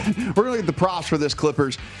for this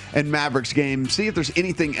Clippers and Mavericks game. See if there's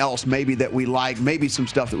anything else maybe that we like, maybe some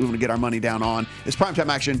stuff that we want to get our money down on. It's primetime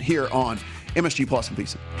action here on MSG Plus and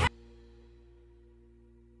VSiN.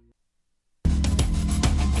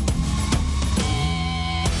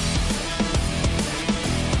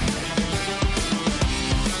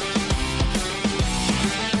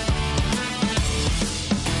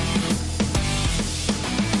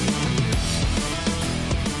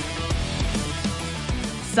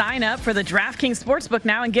 Sign up for the DraftKings Sportsbook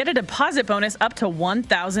now and get a deposit bonus up to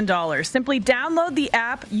 $1,000. Simply download the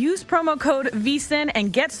app, use promo code VSIN,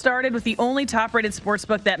 and get started with the only top-rated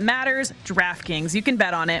sportsbook that matters, DraftKings. You can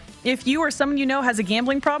bet on it. If you or someone you know has a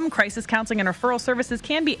gambling problem, crisis counseling and referral services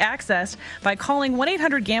can be accessed by calling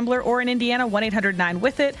 1-800-GAMBLER or in Indiana,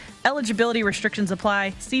 1-800-9-WITH-IT. Eligibility restrictions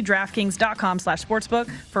apply. See DraftKings.com/sportsbook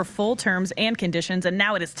for full terms and conditions. And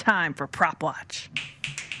now it is time for Prop Watch.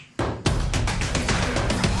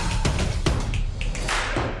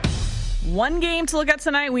 One game to look at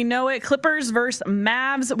tonight. We know it. Clippers versus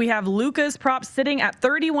Mavs. We have Luka's prop sitting at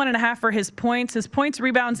 31.5 for his points. His points,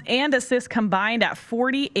 rebounds, and assists combined at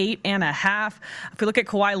 48.5. If we look at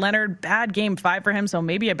Kawhi Leonard, bad game 5 for him, so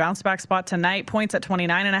maybe a bounce back spot tonight. Points at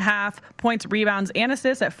 29.5. Points, rebounds, and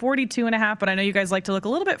assists at 42.5. But I know you guys like to look a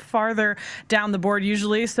little bit farther down the board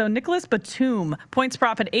usually. So Nicholas Batum, points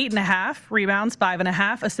prop at 8.5. Rebounds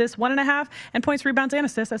 5.5. Assists 1.5. And points, rebounds, and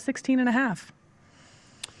assists at 16.5.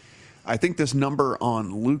 I think this number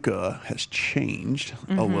on Luka has changed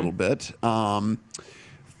a little bit.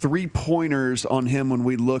 3-pointers on him when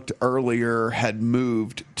we looked earlier had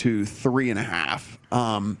moved to 3.5,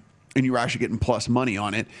 and you were actually getting plus money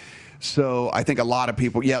on it. So I think a lot of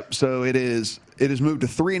people, so it has moved to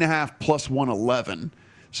 3.5 plus 111.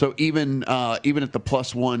 So even at the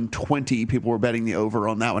plus 120, people were betting the over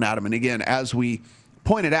on that one, Adam. And again, as we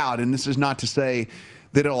pointed out, and this is not to say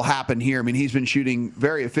that it'll happen here. I mean, he's been shooting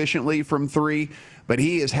very efficiently from 3, but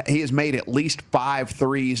he has made at least 5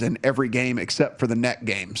 threes in every game except for the neck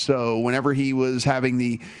game. So whenever he was having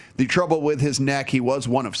the trouble with his neck, he was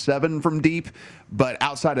 1 of 7 from deep. But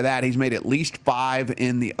outside of that, he's made at least 5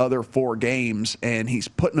 in the other 4 games, and he's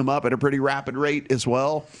putting them up at a pretty rapid rate as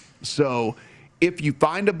well. So if you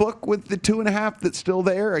find a book with the 2.5 that's still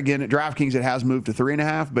there, again, at DraftKings it has moved to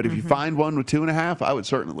 3.5, but if you find one with 2.5, I would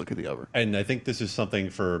certainly look at the over. And I think this is something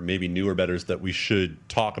for maybe newer bettors that we should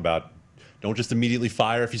talk about. Don't just immediately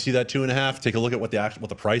fire if you see that 2.5. Take a look at what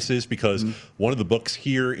the price is, because one of the books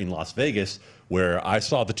here in Las Vegas where I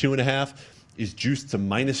saw the 2.5 is juiced to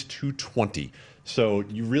minus 220. So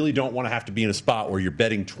you really don't want to have to be in a spot where you're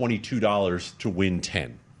betting $22 to win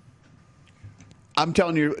 10. I'm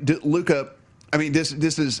telling you, Luka, I mean, this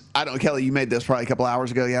is, I don't know, Kelly, you made this probably a couple hours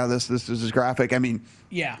ago. Yeah, this is his graphic. I mean,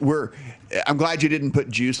 yeah, I'm glad you didn't put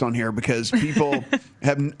juice on here, because people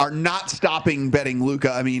are not stopping betting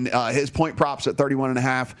Luka. I mean, his point props at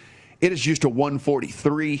 31.5. It is juiced to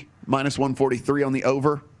 143, minus 143 on the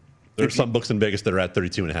over. There are some books in Vegas that are at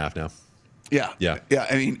 32.5 now. Yeah.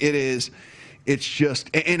 I mean, it's just,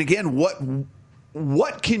 and again,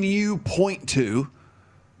 what can you point to?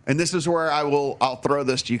 And this is where I'll throw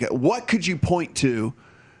this to you. What could you point to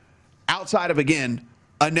outside of, again,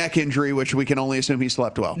 a neck injury, which we can only assume he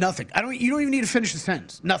slept well? Nothing. You don't even need to finish the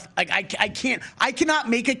sentence. Nothing. I cannot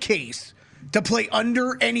make a case to play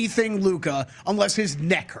under anything Luka unless his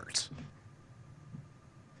neck hurts.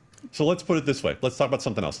 So let's put it this way. Let's talk about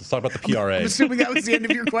something else. Let's talk about the PRA. I'm assuming that was the end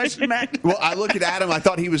of your question, Matt. Well, I look at Adam. I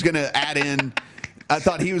thought he was going to add in.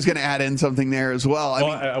 Something there as well.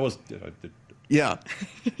 I was. Yeah,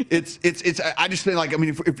 it's. I just think, like, I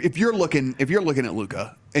mean, if you're looking at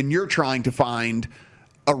Luka and you're trying to find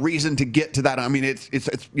a reason to get to that, I mean, it's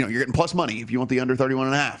you're getting plus money if you want the under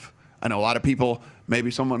 31.5. I know a lot of people,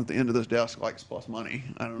 maybe someone at the end of this desk likes plus money.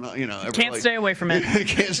 I don't know, Can't stay away from it.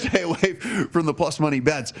 Can't stay away from the plus money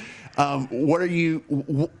bets. What are you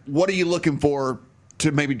looking for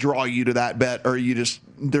to maybe draw you to that bet, or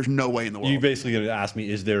there's no way in the world? You basically going to ask me,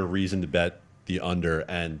 is there a reason to bet the under?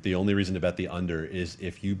 And the only reason to bet the under is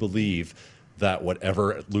if you believe that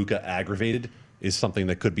whatever Luka aggravated is something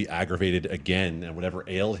that could be aggravated again, and whatever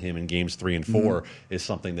ailed him in games 3 and 4 is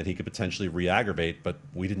something that he could potentially re-aggravate. But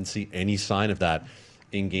we didn't see any sign of that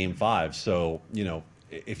in game 5. So,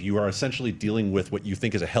 if you are essentially dealing with what you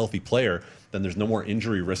think is a healthy player, then there's no more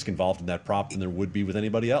injury risk involved in that prop than there would be with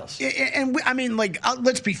anybody else. And I mean,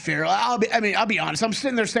 let's be fair. I'll be honest. I'm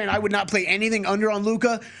sitting there saying I would not play anything under on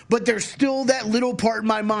Luka, but there's still that little part in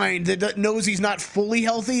my mind that knows he's not fully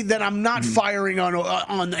healthy, that I'm not firing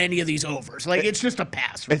on any of these overs. Like, it's just a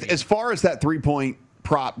pass. As far as that 3-point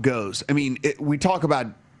prop goes, I mean, we talk about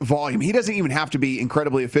volume. He doesn't even have to be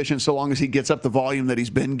incredibly efficient so long as he gets up the volume that he's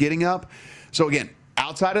been getting up. So again,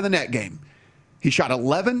 outside of the net game, he shot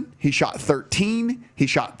 11, he shot 13, he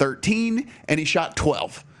shot 13, and he shot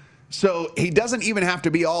 12. So he doesn't even have to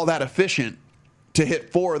be all that efficient to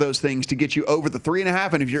hit 4 of those things to get you over the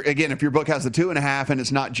 3.5. And if your book has the 2.5 and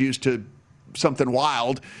it's not juiced to something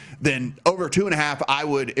wild, then over 2.5,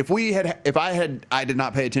 I did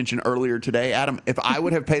not pay attention earlier today, Adam. If I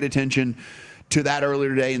would have paid attention to that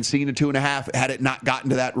earlier today and seen a 2.5, had it not gotten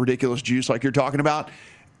to that ridiculous juice like you're talking about,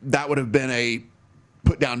 that would have been a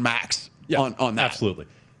put down max on that. Absolutely.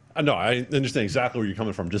 No, I understand exactly where you're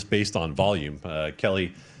coming from, just based on volume.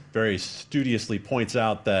 Kelly very studiously points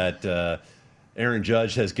out that Aaron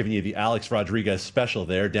Judge has given you the Alex Rodriguez special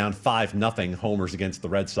there, down 5-0 homers against the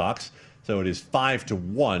Red Sox. So it is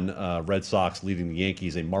 5-1 Red Sox leading the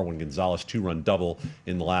Yankees. A Marwin Gonzalez 2-run double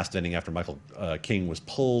in the last inning after Michael King was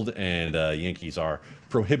pulled, and Yankees are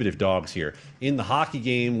prohibitive dogs here. In the hockey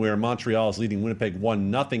game where Montreal is leading Winnipeg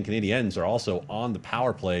 1-0, Canadiens are also on the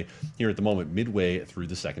power play here at the moment, midway through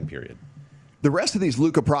the second period. The rest of these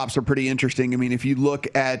Luka props are pretty interesting. I mean, if you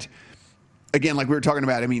look at, again, like we were talking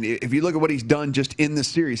about, I mean, if you look at what he's done just in this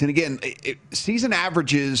series, and again, season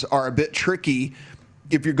averages are a bit tricky.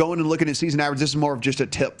 If you're going and looking at season averages, this is more of just a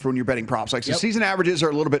tip for when you're betting props. Like, so season averages are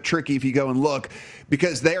a little bit tricky if you go and look,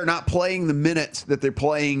 because they are not playing the minutes that they're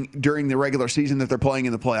playing during the regular season that they're playing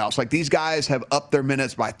in the playoffs. Like, these guys have upped their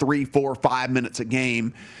minutes by 3, 4, 5 minutes a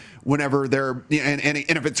game whenever they're, and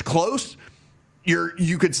if it's close,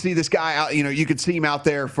 you could see this guy out, you could see him out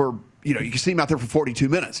there for, you can see him out there for 42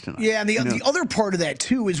 minutes tonight. Yeah, and the other part of that,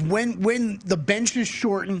 too, is when the bench is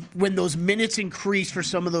shortened, when those minutes increase for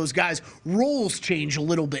some of those guys, roles change a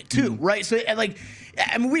little bit, too, right? So,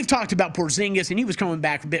 we've talked about Porzingis, and he was coming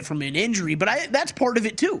back a bit from an injury, but that's part of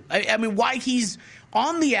it, too. I mean, why he's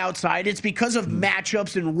on the outside, it's because of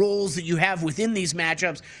matchups and roles that you have within these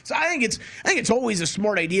matchups. So I think it's always a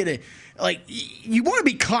smart idea to, you want to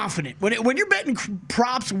be confident when you're betting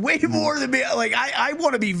props way more than me. Like, I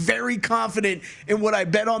want to be very confident in what I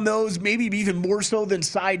bet on those, maybe even more so than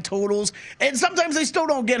side totals. And sometimes they still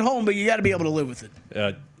don't get home, but you got to be able to live with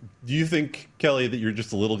it. Do you think, Kelly, that you're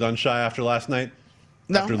just a little gun shy after last night?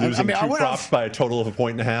 No, after losing two props by a total of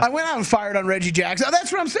 1.5? I went out and fired on Reggie Jackson.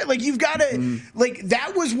 That's what I'm saying. Like, you've got to,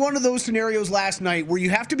 that was one of those scenarios last night where you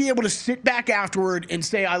have to be able to sit back afterward and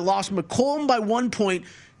say, I lost McCollum by 1 point.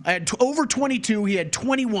 I had over 22. He had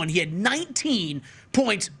 21. He had 19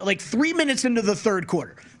 points, 3 minutes into the third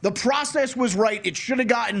quarter. The process was right. It should have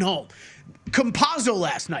gotten home. Campazzo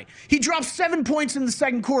last night, he dropped 7 points in the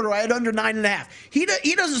second quarter. I had under 9.5.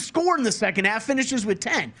 He doesn't score in the second half, finishes with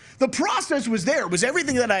 10. The process was there. It was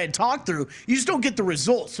everything that I had talked through. You just don't get the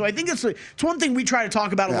results. So I think it's one thing we try to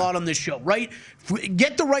talk about a lot on this show, right?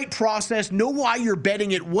 Get the right process, know why you're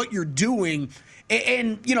betting it, what you're doing,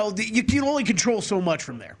 and you can only control so much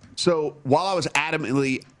from there. So while I was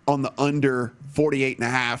adamantly on the under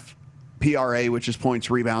 48.5 PRA, which is points,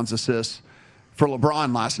 rebounds, assists, for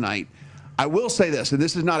LeBron last night, I will say this, and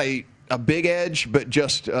this is not a big edge, but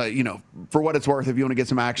just, for what it's worth, if you want to get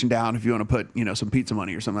some action down, if you want to put, some pizza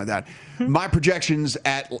money or something like that, my projection's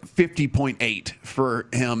at 50.8 for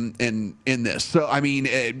him in this. So, I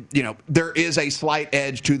mean, there is a slight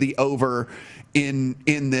edge to the over in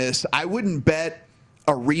this. I wouldn't bet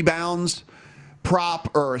a rebounds prop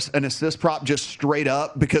or an assist prop just straight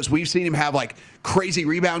up, because we've seen him have crazy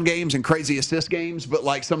rebound games and crazy assist games,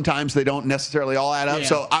 but sometimes they don't necessarily all add up. Yeah.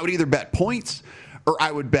 So I would either bet points, or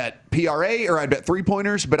I would bet PRA, or I'd bet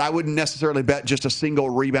 3-pointers, but I wouldn't necessarily bet just a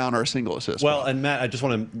single rebound or a single assist. Well, and Matt, I just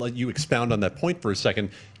want to let you expound on that point for a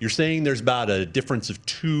second. You're saying there's about a difference of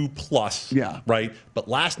 2+, right? But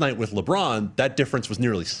last night with LeBron, that difference was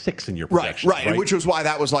nearly 6 in your projection. Right, which was why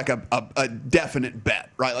that was a definite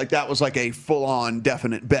bet, right? That was a full-on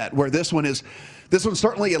definite bet, where this one's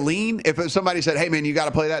certainly a lean. If somebody said, hey, man, you got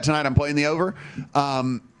to play that tonight, I'm playing the over.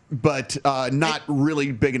 But not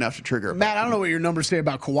really big enough to trigger. Matt, I don't know what your numbers say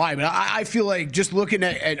about Kawhi, but I feel like just looking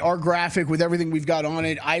at our graphic with everything we've got on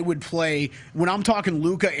it, I would play, when I'm talking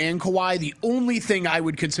Luka and Kawhi, the only thing I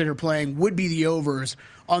would consider playing would be the overs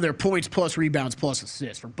on their points plus rebounds plus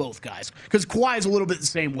assists for both guys, because Kawhi is a little bit the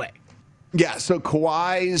same way. Yeah, so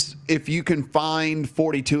Kawhi's, if you can find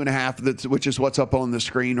 42.5, which is what's up on the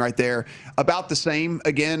screen right there, about the same,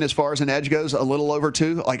 again, as far as an edge goes, a little over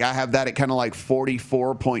 2. I have that at kind of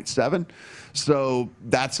 44.7. So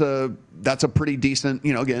that's a pretty decent,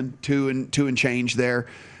 again, 2 and change there,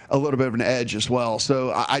 a little bit of an edge as well.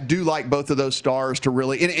 So I do like both of those stars to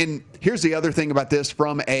really, and here's the other thing about this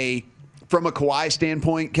from a Kawhi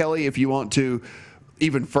standpoint, Kelly, if you want to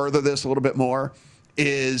even further this a little bit more,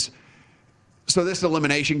 is, so this is an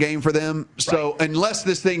elimination game for them. So unless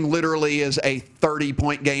this thing literally is a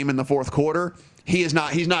 30-point game in the fourth quarter, he's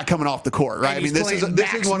not coming off the court, right? I mean, this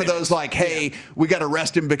is one of those hey, we got to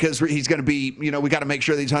rest him because he's going to be, we got to make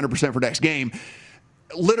sure that he's 100% for next game.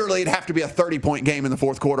 literally it'd have to be a 30-point game in the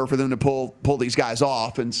fourth quarter for them to pull these guys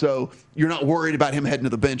off. And so you're not worried about him heading to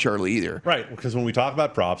the bench early either. Right, because when we talk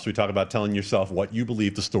about props, we talk about telling yourself what you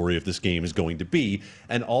believe the story of this game is going to be,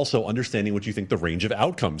 and also understanding what you think the range of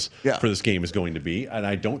outcomes for this game is going to be. And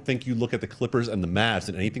I don't think you look at the Clippers and the Mavs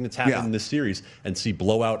and anything that's happened in this series and see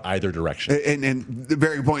blowout either direction. And the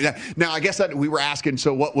very point. Now, I guess that we were asking,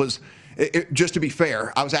 so what was, just to be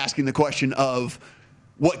fair, I was asking the question of,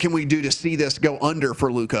 what can we do to see this go under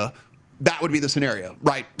for Luka? That would be the scenario,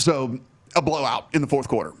 right? So a blowout in the fourth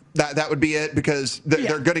quarter. That would be it, because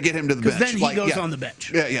they're going to get him to the bench. Because then he goes on the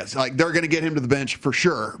bench. Yes, like they're going to get him to the bench for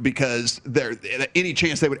sure, because any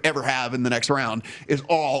chance they would ever have in the next round is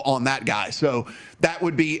all on that guy. So that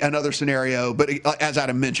would be another scenario. But as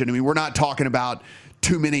Adam mentioned, I mean, we're not talking about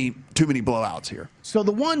too many blowouts here. So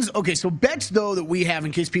the ones, okay, so bets though that we have,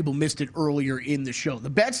 in case people missed it earlier in the show, the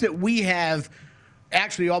bets that we have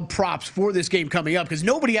actually all props for this game coming up, because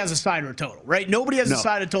nobody has a side or a total, right? Nobody has a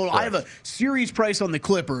side or total. Correct. I have a series price on the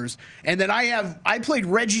Clippers, and then I played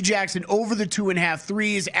Reggie Jackson over the 2.5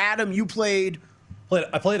 threes. Adam, you played?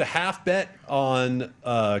 I played a half bet on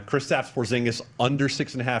Kristaps Porzingis under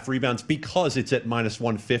 6.5 rebounds because it's at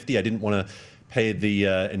 -150. I didn't want to pay the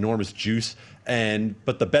enormous juice.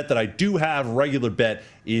 But the bet that I do have, regular bet,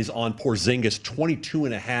 is on Porzingis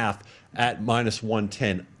 22.5 at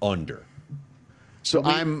 -110 under. So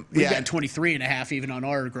we got 23.5 even on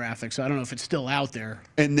our graphic, so I don't know if it's still out there.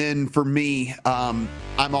 And then for me, I'm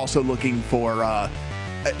also looking for, now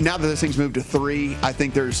that this thing's moved to 3, I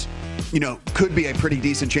think there's, could be a pretty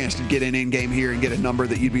decent chance to get an in-game here and get a number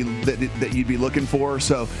that you'd be looking for.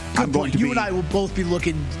 So I'm going to you and I will both be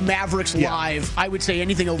looking Mavericks live. I would say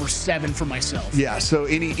anything over 7 for myself. Yeah, so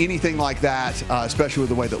anything like that, especially with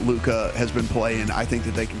the way that Luka has been playing, I think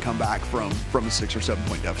that they can come back from a 6 or 7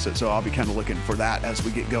 point deficit. So I'll be kind of looking for that as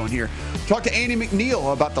we get going here. Talk to Andy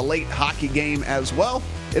McNeil about the late hockey game as well.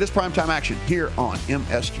 It is primetime action here on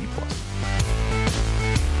MSG+.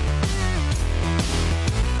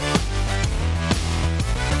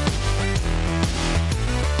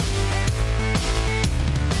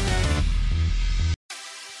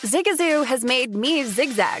 Zigazoo has made me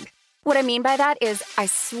zigzag. What I mean by that is I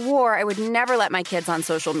swore I would never let my kids on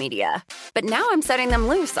social media. But now I'm setting them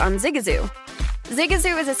loose on Zigazoo.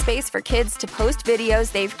 Zigazoo is a space for kids to post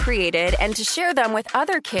videos they've created and to share them with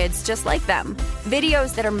other kids just like them.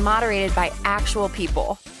 Videos that are moderated by actual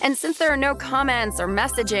people. And since there are no comments or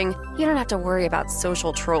messaging, you don't have to worry about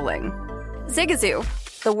social trolling. Zigazoo,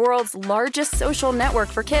 the world's largest social network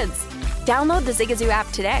for kids. Download the Zigazoo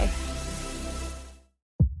app today.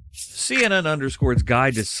 CNN_'s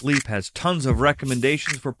Guide to Sleep has tons of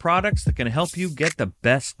recommendations for products that can help you get the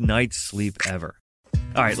best night's sleep ever.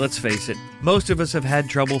 All right, let's face it, most of us have had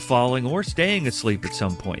trouble falling or staying asleep at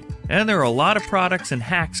some point, and there are a lot of products and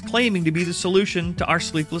hacks claiming to be the solution to our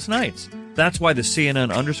sleepless nights. That's why the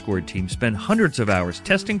CNN_ team spend hundreds of hours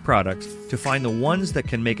testing products to find the ones that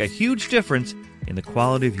can make a huge difference in the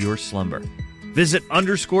quality of your slumber. Visit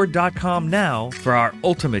underscore.com now for our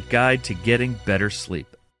ultimate guide to getting better sleep.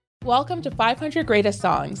 Welcome to 500 Greatest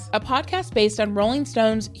Songs, a podcast based on Rolling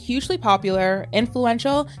Stone's hugely popular,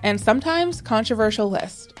 influential, and sometimes controversial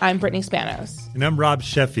list. I'm Brittany Spanos. And I'm Rob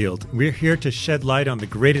Sheffield. We're here to shed light on the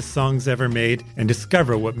greatest songs ever made and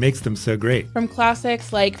discover what makes them so great. From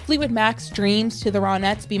classics like Fleetwood Mac's Dreams to the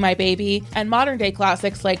Ronettes' Be My Baby, and modern-day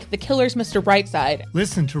classics like The Killers' Mr. Brightside.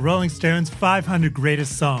 Listen to Rolling Stone's 500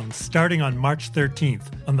 Greatest Songs starting on March 13th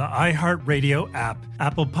on the iHeartRadio app,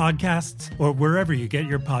 Apple Podcasts, or wherever you get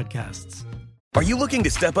your podcasts. Are you looking to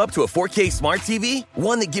step up to a 4K smart TV?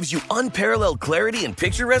 One that gives you unparalleled clarity and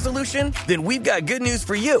picture resolution? Then we've got good news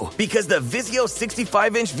for you, because the Vizio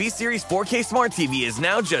 65-inch V-Series 4K smart TV is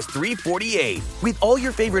now just $348. With all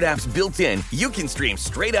your favorite apps built in, you can stream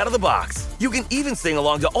straight out of the box. You can even sing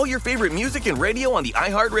along to all your favorite music and radio on the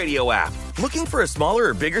iHeartRadio app. Looking for a smaller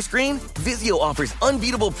or bigger screen? Vizio offers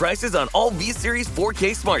unbeatable prices on all V-Series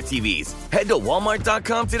 4K smart TVs. Head to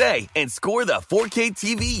Walmart.com today and score the 4K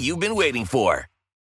TV you've been waiting for.